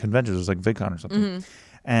of the conventions. It was like VidCon or something.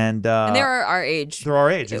 And And they're our age. they're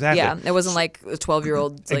our age, exactly. Yeah, it wasn't like a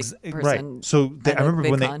 12-year-old like person. Right. So at I a remember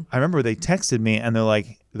VidCon. I remember they texted me and they're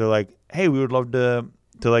like, hey, we would love to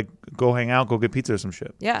like go hang out, go get pizza or some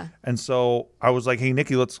shit. Yeah. And so I was like, hey,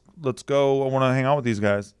 Nikki, let's go. I want to hang out with these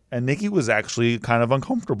guys. And Nikki was actually kind of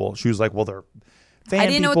uncomfortable. She was like, well, they're fan I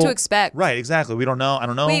didn't know what people. to expect. Right, exactly. We don't know. I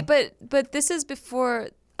don't know. Wait, but this is before.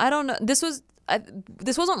 I don't know. This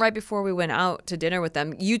wasn't right before we went out to dinner with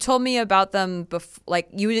them. You told me about them like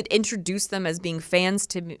you would introduce them as being fans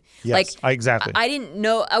to me. Yes, like exactly. I didn't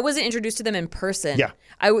know. I wasn't introduced to them in person. Yeah.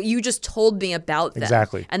 You just told me about them.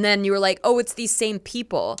 Exactly. And then you were like, oh, it's these same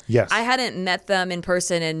people. Yes. I hadn't met them in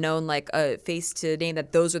person and known like a face to name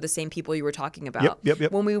that those are the same people you were talking about.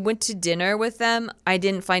 Yep. When we went to dinner with them, I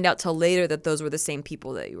didn't find out till later that those were the same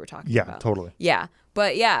people that you were talking Yeah, about. totally. Yeah.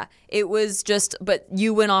 But yeah, it was just, but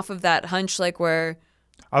you went off of that hunch like where,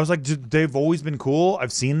 I was like, dude, they've always been cool.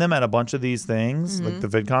 I've seen them at a bunch of these things, like the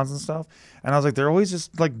VidCons and stuff. And I was like, they're always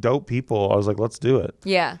just like dope people. I was like, let's do it.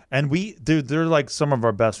 yeah. And they're like some of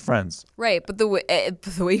our best friends. Right. But the way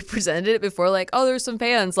you presented it before, like, oh, there's some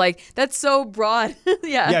fans, like, that's so broad.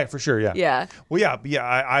 Yeah. Yeah, for sure. Yeah. Yeah. Well,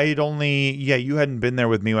 yeah. I'd only, you hadn't been there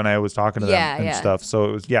with me when I was talking to them Yeah, and yeah. stuff. So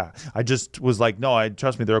it was, I just was like, no,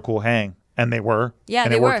 trust me, they're a cool hang. And they were. Yeah,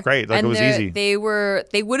 and they it worked were. great. Like and it was easy. They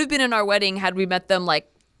would have been in our wedding had we met them like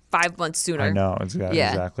 5 months sooner. I know.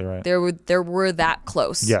 Exactly right. There were that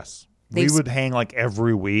close. Yes. They We would hang like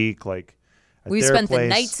every week, like at We their spent the place.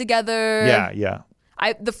 night together. Yeah.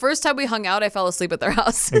 The first time we hung out, I fell asleep at their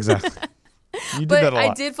house. Exactly. You did But that a lot.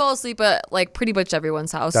 I did fall asleep at like pretty much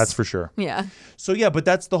everyone's house. That's for sure. Yeah. So yeah, but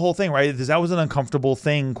that's the whole thing, right? That was an uncomfortable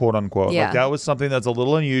thing, quote unquote. Yeah. Like that was something that's a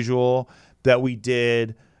little unusual that we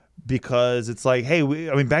did because it's like, hey,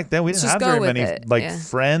 back then we didn't just have go very with many it. like Yeah.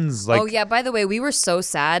 friends. Like, Oh yeah, by the way, we were so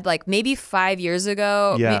sad. Like maybe 5 years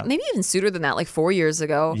ago, Yeah. maybe even sooner than that, like 4 years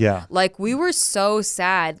ago. Yeah. Like we were so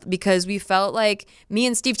sad because we felt like me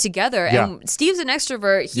and Steve together, Yeah. and Steve's an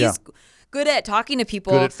extrovert. He's Yeah. good at talking to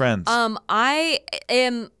people. Good at friends. I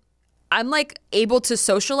am I'm like able to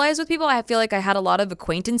socialize with people. I feel like I had a lot of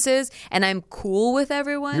acquaintances and I'm cool with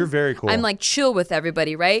everyone. You're very cool. I'm like chill with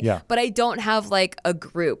everybody, right? Yeah. But I don't have like a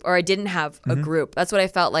group, or I didn't have a group. That's what I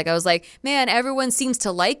felt like. I was like, man, everyone seems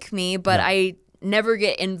to like me, but I never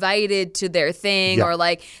get invited to their thing, Yeah. or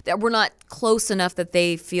like that we're not close enough that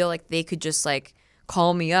they feel like they could just like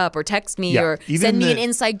call me up or text me or Even send me the- an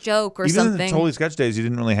inside joke or Even something. in the Totally Sketch days, you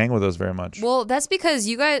didn't really hang with us very much. Well, that's because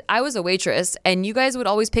you guys, I was a waitress and you guys would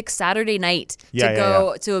always pick Saturday night to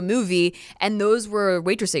go to a movie, and those were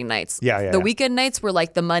waitressing nights. The weekend nights were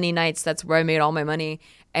like the money nights. That's where I made all my money.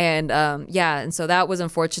 And and so that was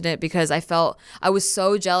unfortunate because I felt I was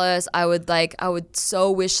so jealous. I would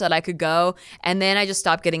so wish that I could go. And then I just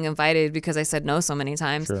stopped getting invited because I said no so many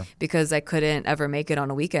times because I couldn't ever make it on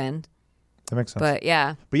a weekend. That makes sense. But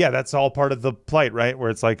yeah, that's all part of the plight, right? Where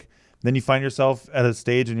it's like, then you find yourself at a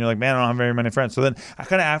stage and you're like, man, I don't have very many friends. So then I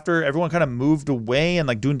kind of, after everyone kind of moved away and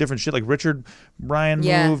like doing different shit, like Richard Ryan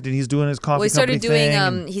moved and he's doing his coffee well, he started company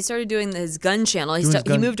doing thing. He started doing his gun channel.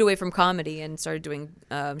 He moved away from comedy and started doing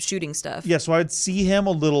shooting stuff. Yeah, so I'd see him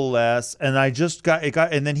a little less, and I just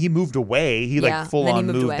and then he moved away. He like full on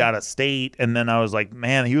moved out of state, and then I was like,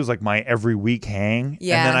 man, he was like my every week hang.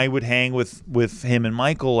 Yeah. And then I would hang with him and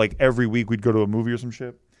Michael like every week. We'd go to a movie or some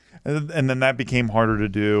shit, and then that became harder to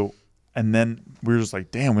do. And then we were just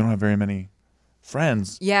like, damn, we don't have very many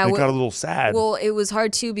friends. Yeah, it got a little sad. Well, it was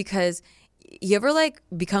hard too because you ever like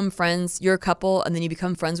become friends, you're a couple, and then you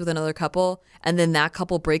become friends with another couple, and then that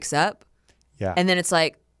couple breaks up. Yeah. And then it's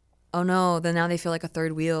like, oh no, then now they feel like a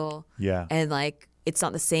third wheel. Yeah. And like it's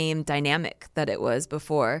not the same dynamic that it was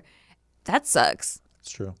before. That sucks.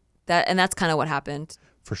 It's true. And that's kind of what happened.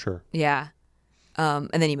 For sure. Yeah. And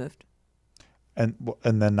then he moved. And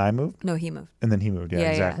then I moved? No, he moved. And then he moved. Yeah,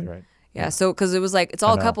 exactly right. Yeah, so because it was like it's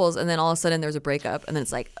all couples, and then all of a sudden there's a breakup, and then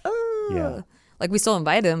it's like, oh, Yeah. like we still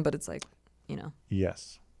invite him, but it's like, you know.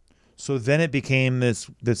 Yes. So then it became this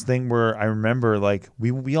thing where I remember like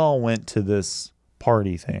we all went to this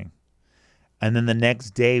party thing, and then the next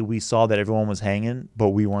day we saw that everyone was hanging, but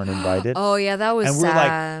we weren't invited. Oh yeah, that was. And we're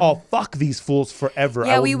sad. like, oh fuck these fools forever.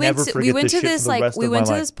 Yeah, I will we went never to forget we went this to shit this for the like rest we of went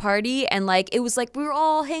my to this life. party, and like it was like we were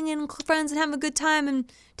all hanging friends and having a good time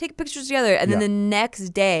and taking pictures together, and then Yeah. the next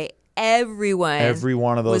day every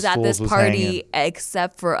one of those was at fools this was party hanging.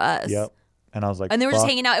 except for us. Yep. And I was like, And they were just fuck.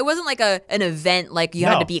 hanging out. It wasn't like an event like you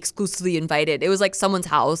had No. to be exclusively invited. It was like someone's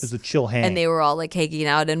house. It was a chill hang. And they were all like hanging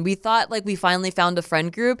out, and we thought like we finally found a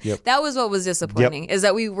friend group. Yep. That was what was disappointing, is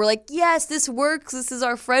that we were like, yes, this works. This is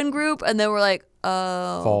our friend group, and then we're like,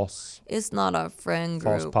 oh, False. it's not our friend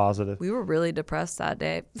group. False positive. We were really depressed that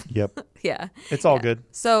day. Yep. Yeah. It's all good.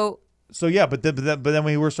 So So yeah, but then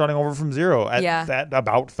we were starting over from zero at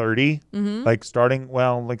about 30, like starting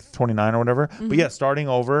like 29 or whatever. But yeah, starting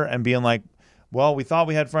over and being like, well, we thought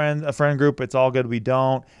we had a friend group. It's all good. We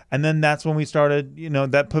don't. And then that's when we started.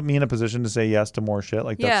 That put me in a position to say yes to more shit.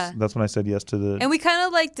 Like that's when I said yes to the. And we kind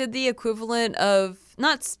of like did the equivalent of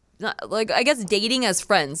not like I guess dating as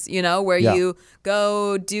friends, where you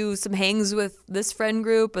go do some hangs with this friend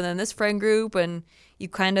group and then this friend group, and you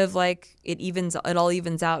kind of like it all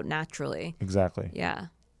evens out naturally. Exactly. Yeah.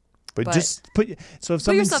 But just so if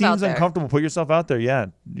something yourself out seems there. uncomfortable, put yourself out there. Yeah,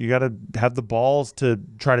 you got to have the balls to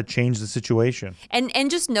try to change the situation. And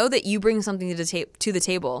just know that you bring something to the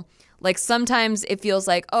table. Like sometimes it feels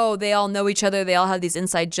like, oh, they all know each other. They all have these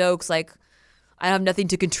inside jokes. Like I have nothing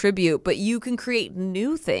to contribute, but you can create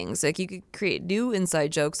new things. Like you could create new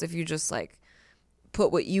inside jokes if you just like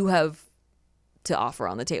put what you have to offer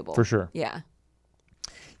on the table. For sure. Yeah.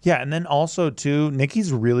 Yeah, and then also too,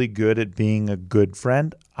 Nikki's really good at being a good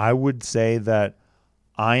friend. I would say that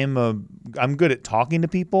I'm good at talking to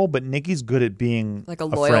people, but Nikki's good at being Like a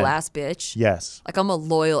loyal friend. ass bitch. Yes. Like I'm a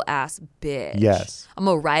loyal ass bitch. Yes. I'm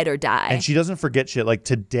a ride or die. And she doesn't forget shit. Like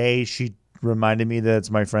today, she reminded me that it's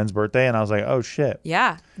my friend's birthday, and I was like, oh shit.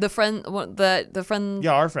 Yeah. The friend.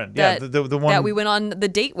 Yeah, our friend. That, yeah, the one that we went on the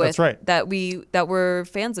date with. That's right. That were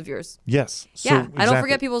fans of yours. Yes. So, Yeah, I don't exactly.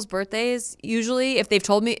 forget people's birthdays. Usually, if they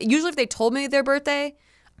told me their birthday,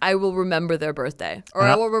 I will remember their birthday, or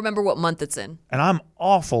I will remember what month it's in. And I'm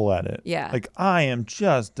awful at it. Yeah. Like I am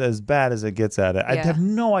just as bad as it gets at it. I Yeah. have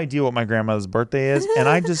no idea what my grandmother's birthday is, and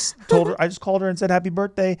I just called her and said happy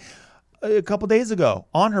birthday a couple days ago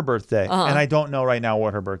on her birthday, and I don't know right now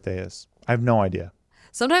what her birthday is. I have no idea.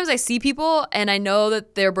 Sometimes I see people and I know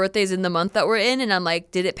that their birthday's in the month that we're in, and I'm like,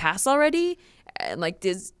 did it pass already? And like,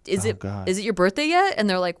 is God. it your birthday yet? And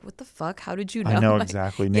they're like, what the fuck? How did you know? I know Like,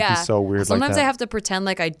 exactly. Nikki's so weird like Sometimes that. I have to pretend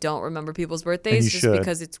like I don't remember people's birthdays you just should.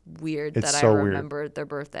 because it's weird It's that so I weird. remember their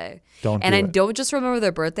birthday. Don't and do I it. don't just remember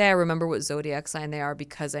their birthday. I remember what zodiac sign they are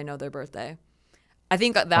because I know their birthday. I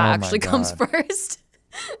think that my actually comes God. first.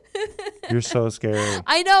 You're so scary.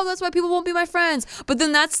 I know, that's why people won't be my friends. But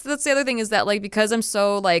then that's the other thing is that like because I'm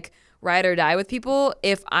so like ride or die with people,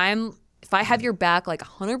 if I have your back like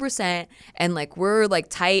 100% and like we're like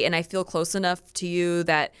tight and I feel close enough to you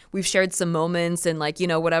that we've shared some moments and like, you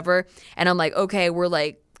know, whatever, and I'm like, okay, we're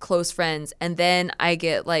like close friends, and then I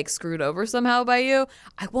get like screwed over somehow by you,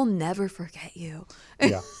 I will never forget you.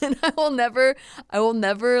 Yeah. And I will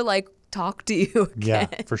never like talk to you again.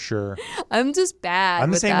 Yeah, for sure. I'm just bad. I'm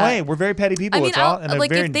the with same that. way. We're very petty people. It's all in a like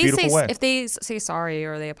very if they beautiful say way. if they say sorry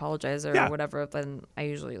or they apologize or Yeah. whatever, then I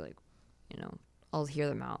usually like, you know, I'll hear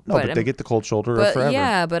them out. No, but they get the cold shoulder but forever.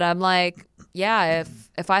 yeah, but I'm like, yeah,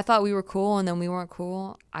 if I thought we were cool and then we weren't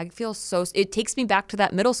cool, I feel so. It takes me back to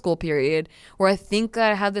that middle school period where I think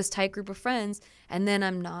I have this tight group of friends, and then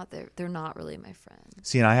I'm not. They're not really my friends.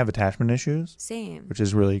 See, and I have attachment issues, Same. which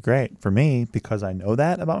is really great for me because I know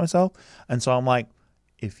that about myself. And so I'm like,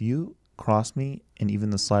 if you cross me in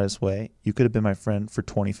even the slightest way, you could have been my friend for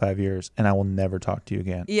 25 years and I will never talk to you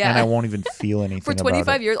again. Yeah. And I won't even feel anything For about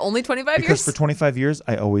 25 it. years, only 25 Because years. for 25 years,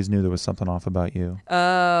 I always knew there was something off about you.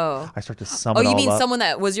 Oh. I start to sum Oh, it you all mean up. someone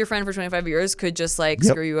that was your friend for 25 years could just like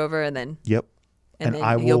Yep. screw you over and then Yep. and then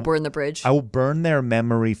I you'll will burn the bridge? I will burn their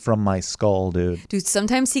memory from my skull, dude. Dude,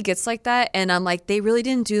 sometimes he gets like that, and I'm like, they really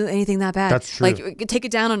didn't do anything that bad. That's true. Like, take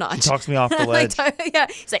it down a notch. He talks me off the Like, ledge. yeah,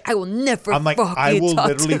 he's like, I will never. I'm like, fucking I will talk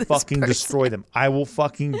to literally this fucking person. destroy them. I will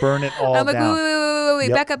fucking burn it all I'm like, down. wait,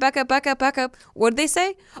 Yep. back up. What did they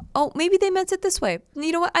say? Oh, maybe they meant it this way.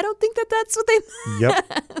 You know what? I don't think that's what they meant.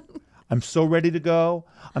 Yep. I'm so ready to go.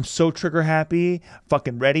 I'm so trigger happy.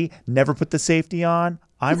 Fucking ready. Never put the safety on.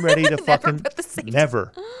 I'm ready to fucking put the safety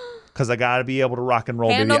never. Because I got to be able to rock and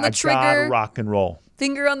roll, Hand baby. on the I got to trigger. rock and roll.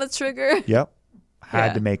 Finger on the trigger. Yep. I had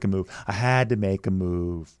Yeah. to make a move. I had to make a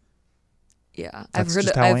move. Yeah, That's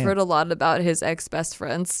just how I I've am. heard a lot about his ex best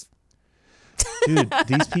friends. Dude,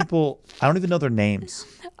 these people, I don't even know their names.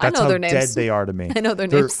 I That's know how their names. dead they are to me. I know their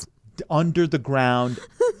They're names. under the ground,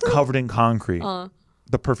 covered in concrete.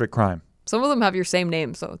 The perfect crime. Some of them have your same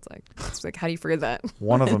name, so it's like, how do you forget that?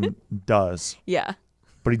 One of them does, Yeah,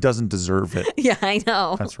 but he doesn't deserve it. yeah, I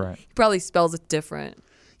know. That's right. He probably spells it different.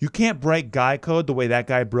 You can't break guy code the way that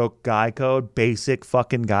guy broke guy code, basic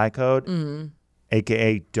fucking guy code,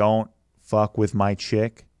 aka don't fuck with my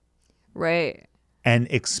chick, Right. and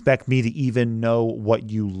expect me to even know what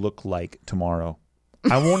you look like tomorrow.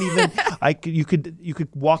 I won't even. You could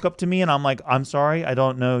walk up to me and I'm like, I'm sorry, I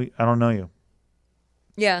don't know you.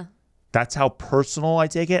 Yeah. That's how personal I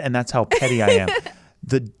take it, and that's how petty I am.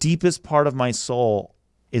 The deepest part of my soul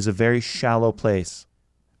is a very shallow place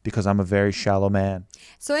because I'm a very shallow man.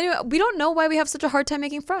 So anyway, we don't know why we have such a hard time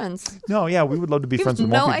making friends. No, yeah, we would love to be We friends have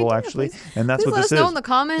with more no people, idea. actually. Please- And that's please what let this us is. know in the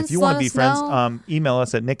comments. If you want Let to be us friends, know. email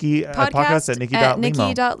us at podcast at Podcast nikki.limo.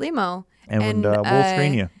 nikki.limo. And we'll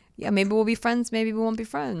screen you. Yeah, maybe we'll be friends. Maybe we won't be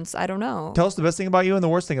friends. I don't know. Tell us the best thing about you and the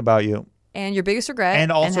worst thing about you. And your biggest regret. And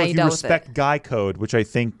also, how if you dealt with respect it. guy code, which I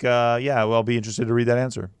think, I'll be interested to read that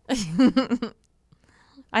answer.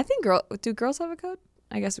 I think do girls have a code?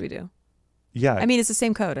 I guess we do. Yeah, I mean, it's the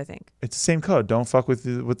same code, I think. it's the same code. Don't fuck with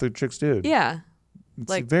the chick's dude. Yeah. It's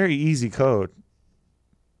like- a very easy code.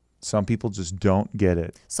 Some people just don't get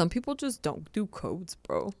it. Some people just don't do codes,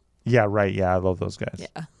 bro. Yeah, right. Yeah, I love those guys.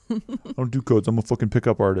 Yeah. I don't do codes. I'm a fucking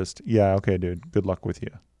pickup artist. Yeah, okay, dude. Good luck with you.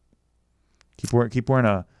 Keep wearing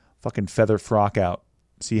a fucking feather frock out.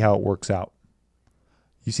 See how it works out.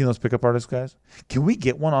 You seen those pickup artist guys? Can we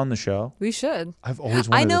get one on the show? We should. I've always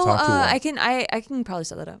I wanted know. to talk to one. I can probably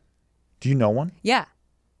set that up. Do you know one? Yeah.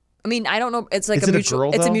 I mean, I don't know. It's like Is it a mutual. girl,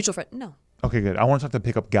 it's a though? mutual friend. No. Okay, good. I want to talk to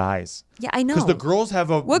pickup guys Yeah, I know. because the girls have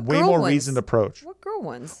a What way girl more ones? reasoned approach. What girl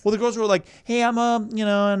ones? Well, the girls were like, "Hey, I'm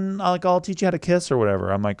and I'll teach you how to kiss or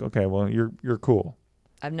whatever." I'm like, "Okay, well, you're cool."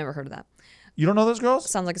 I've never heard of that. You don't know those girls?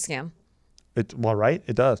 Sounds like a scam. Right?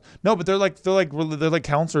 It does. No, but they're like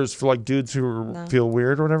counselors for like dudes who feel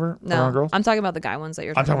weird or whatever around No, girls. I'm talking about the guy ones that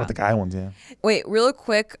you're I'm talking talking about the guy ones, yeah. Wait, real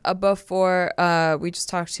quick, before we just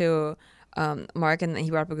talked to Mark, and he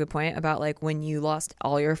brought up a good point about like when you lost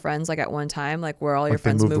all your friends like at one time, like where all your Like they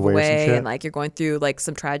friends moved move away or some away, shit? and like you're going through like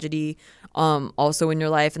some tragedy also in your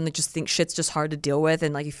life, and like just think shit's just hard to deal with,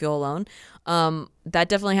 and like you feel alone. That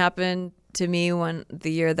definitely happened to me when the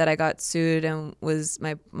year that I got sued and was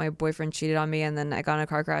my boyfriend cheated on me, and then I got in a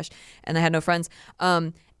car crash and I had no friends.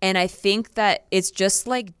 And I think that it's just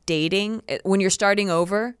like dating when you're starting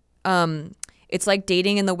over. It's like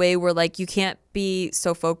dating in the way where like you can't be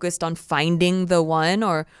so focused on finding the one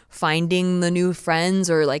or finding the new friends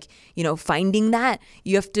or like, you know, finding that.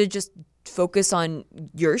 You have to just focus on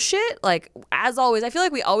your shit. Like, as always, I feel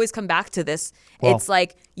like we always come back to this. Well- It's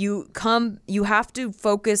like you have to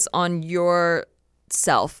focus on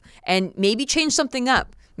yourself and maybe change something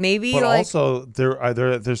up. Maybe But like also,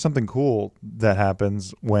 there's something cool that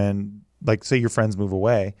happens when, like, say your friends move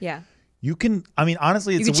away. yeah. You can, I mean,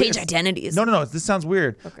 honestly, it's You can a weird- change identities. No. This sounds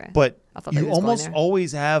weird. Okay. But I thought that you was going almost there.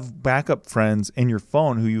 always have backup friends in your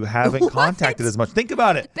phone who you haven't contacted as much. Think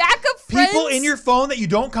about it. Backup friends. People in your phone that you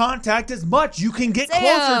don't contact as much, you can get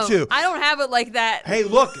Damn, closer to. I don't have it like that. Hey,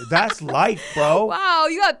 look, that's life, bro. Wow,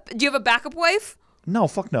 do you have a backup wife? No,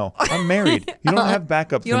 fuck no. I'm married. You don't have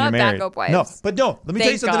backups You when don't you're have married. backup wives. No, but no. Let me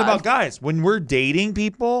tell you Thank something God. about guys. When we're dating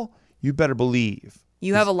people, you better believe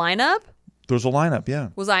You have a lineup? there's a lineup. Yeah.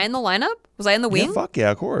 Was I in the lineup? Was I in the wing? Yeah, fuck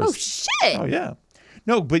yeah, of course. Oh shit. Oh yeah.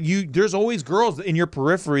 No, but there's always girls in your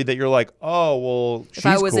periphery that you're like, oh well, she's If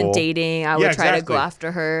I wasn't cool. dating, I would Yeah, try to exactly. go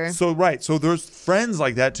after her. So right, so there's friends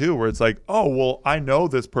like that too, where it's like, oh well, I know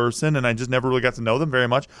this person, and I just never really got to know them very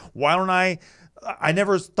much. Why don't I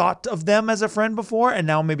never thought of them as a friend before, and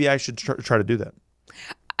now maybe I should try to do that.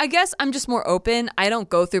 I guess I'm just more open. I don't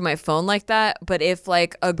go through my phone like that. But if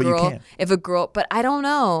like a But you girl, can. but I don't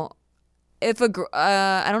know if I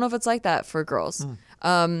don't know if it's like that for girls.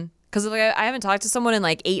 Because like I haven't talked to someone in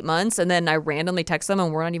like 8 months, and then I randomly text them,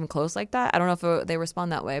 and we're not even close like that. I don't know if they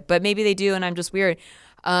respond that way, but maybe they do, and I'm just weird.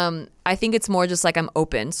 I think it's more just like I'm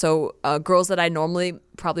open. So girls that I normally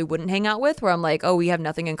probably wouldn't hang out with, where I'm like, oh, we have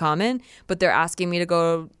nothing in common, but they're asking me to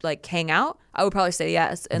go like hang out, I would probably say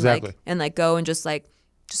yes, and Exactly. like go and just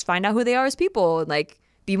find out who they are as people, and like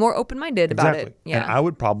be more open minded about Exactly. it. Yeah. And I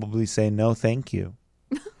would probably say no, thank you,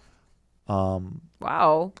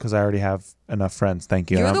 Wow. because I already have enough friends.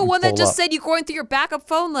 Thank you. You're And the I'm one that full just up. said you're going through your backup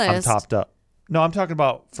phone list. I'm topped up. No, I'm talking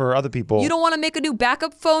about for other people. You don't want to make a new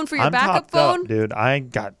backup phone for your I'm backup topped phone? up, dude. I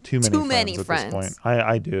got too many friends at this point.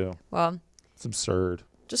 I do. Well, It's absurd.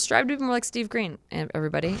 just strive to be more like Steve Green, and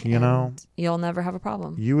everybody. You know? and you'll never have a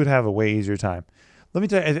problem. You would have a way easier time. Let me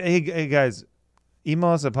tell you, hey guys,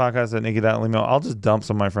 email us at podcast@naked.limo. I'll just dump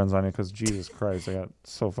some of my friends on you because Jesus Christ, I got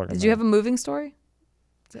so fucking. Did you have a moving story?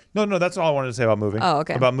 No, that's all I wanted to say about moving. Oh,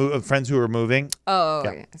 okay. About friends who are moving. Oh, Yeah.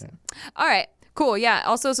 okay. I see. All right. Cool. Yeah.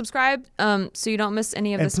 Also subscribe so you don't miss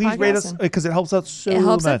any of And this please podcast. rate us and because it helps out so it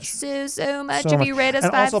helps much. us so much So if much. you rate us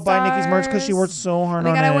And 5 also buy Nikki's merch because she stars. worked so hard Oh my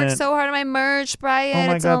on god, it. I worked so hard on my merch, Brian. Oh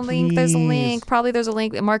my It's God, a link. There's a please. link. Probably there's a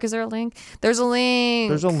link. Mark, is there a link? There's a link.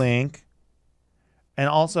 There's a link. And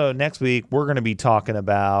also next week we're going to be talking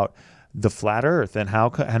about the flat Earth and how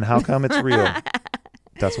come it's real.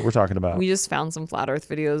 That's what we're talking about. We just found some flat Earth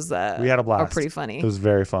videos that We had a blast. are pretty funny. It was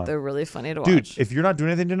very fun. They're really funny to Dude, watch. if you're not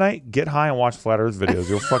doing anything tonight, get high and watch flat Earth videos.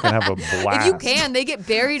 You'll fucking have a blast. If you can, they get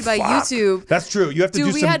buried by Fuck. YouTube. That's true. You have to Dude,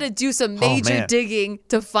 do we some. had to do some Oh, major man. digging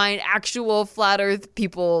to find actual flat Earth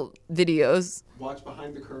people videos. Watch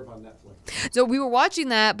Behind the Curve on Netflix. So we were watching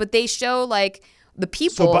that, but they show like the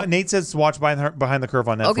people. So Nate says to watch Behind the Curve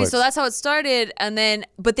on Netflix. Okay, so that's how it started, and then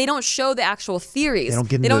but they don't show the actual theories. They don't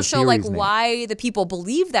get into the show like theories, Nate. why the people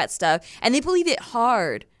believe that stuff, and they believe it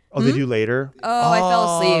hard. Oh, they do later. Oh, I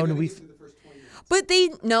fell asleep. no, we- But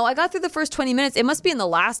I got through the first 20 minutes. It must be in the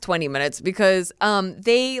last 20 minutes because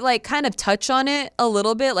they like kind of touch on it a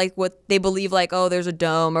little bit, like what they believe, like, oh, there's a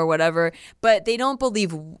dome or whatever. But they don't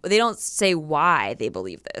say why they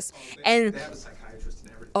believe this. And They have a psychiatrist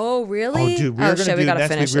and everything. oh, really? Oh, dude, we're shit, gonna we do gotta next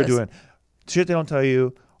week. finish We're this. doing shit they don't tell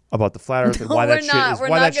you about the flat Earth and No, why that we're shit not. is We're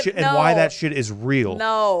why not that shit gonna- and why no. that shit is real.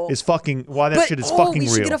 No. Is fucking why that But, shit is oh, fucking we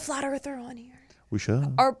should real. get a flat earther on here. We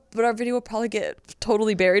should. But our video will probably get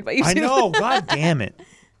totally buried by YouTube. I know. God damn it.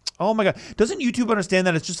 Oh my god. Doesn't YouTube understand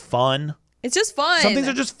that it's just fun? It's just fun. Some things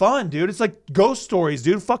are just fun, dude. It's like ghost stories,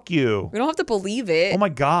 dude. Fuck you. We don't have to believe it. Oh my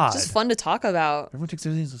god. It's just fun to talk about. Everyone takes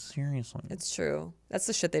everything so seriously. It's true. That's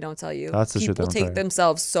the shit they don't tell you. That's the shit they People don't take tell you.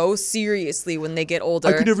 themselves so seriously when they get older.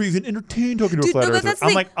 I could never even entertain talking to a Dude, flat no, but earther. that's I'm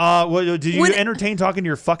the- like, did you When- entertain talking to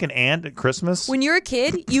your fucking aunt at Christmas? When you're a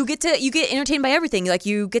kid, you get entertained by everything. Like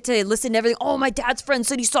you get to listen to everything. Oh, my dad's friend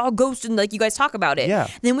said he saw a ghost, and like you guys talk about it. Yeah.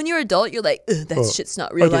 Then when you're an adult, you're like, ugh, that shit's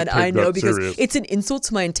not real, don't and take I know that because serious. it's an insult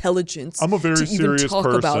to my intelligence. I'm a very to even serious talk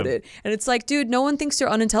about person. it. And it's like, dude, no one thinks you're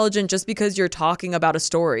unintelligent just because you're talking about a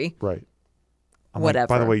story. Right. I'm like, by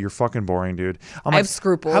Whatever. the way, you're fucking boring, dude. I'm I like, have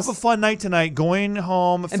scruples. Have a fun night tonight. Going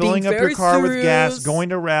home, being filling up your very car with gas, serious. going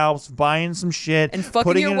to Ralph's, buying some shit, And fucking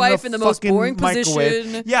putting your it wife in, in the most fucking boring microwave.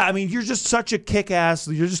 position. Yeah, I mean, you're just such a kick-ass.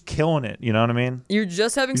 You're just killing it. You know what I mean? You're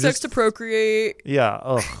just having You sex just- to procreate. Yeah.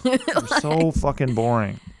 Ugh. You're so fucking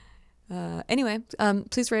boring. Anyway,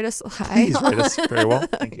 please rate us high. Please rate us very well.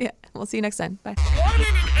 Thank you. Yeah, we'll see you next time. Bye. Why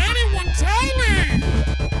didn't anyone tell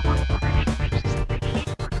me?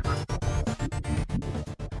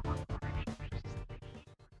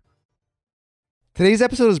 Today's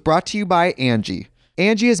episode is brought to you by Angie.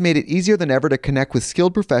 Angie has made it easier than ever to connect with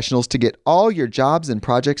skilled professionals to get all your jobs and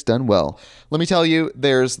projects done well. Let me tell you,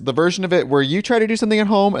 there's the version of it where you try to do something at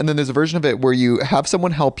home, and then there's a version of it where you have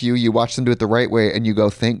someone help you, you watch them do it the right way, and you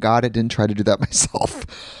go, thank God I didn't try to do that myself.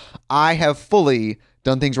 I have fully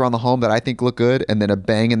done things around the home that I think look good, and then a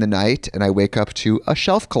bang in the night, and I wake up to a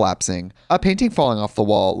shelf collapsing, a painting falling off the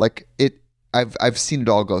wall. I've seen it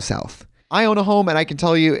all go south. I own a home, and I can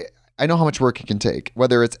tell you, I know how much work it can take.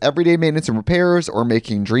 Whether it's everyday maintenance and repairs or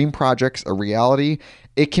making dream projects a reality,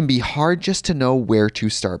 it can be hard just to know where to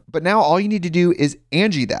start. But now all you need to do is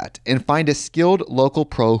Angie that and find a skilled local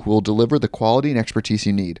pro who will deliver the quality and expertise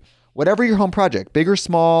you need. Whatever your home project, big or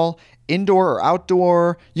small, indoor or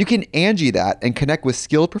outdoor, you can Angie that and connect with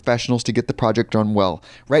skilled professionals to get the project done well.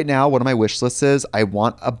 Right now, one of my wish lists is I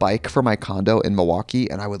want a bike for my condo in Milwaukee,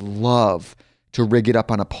 and I would love to rig it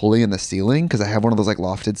up on a pulley in the ceiling because I have one of those like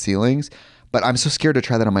lofted ceilings, but I'm so scared to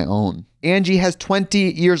try that on my own. Angie has 20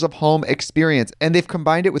 years of home experience, and they've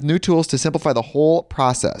combined it with new tools to simplify the whole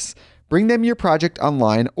process. Bring them your project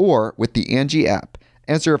online or with the Angie app.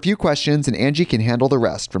 Answer a few questions and Angie can handle the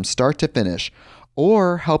rest from start to finish,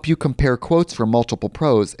 or help you compare quotes from multiple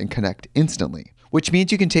pros and connect instantly, which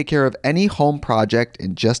means you can take care of any home project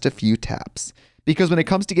in just a few taps. Because when it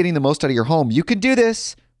comes to getting the most out of your home, you can do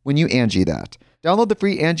this when you Angie that. Download the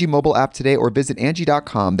free Angie mobile app today or visit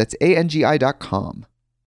Angie.com. That's ANGI.com.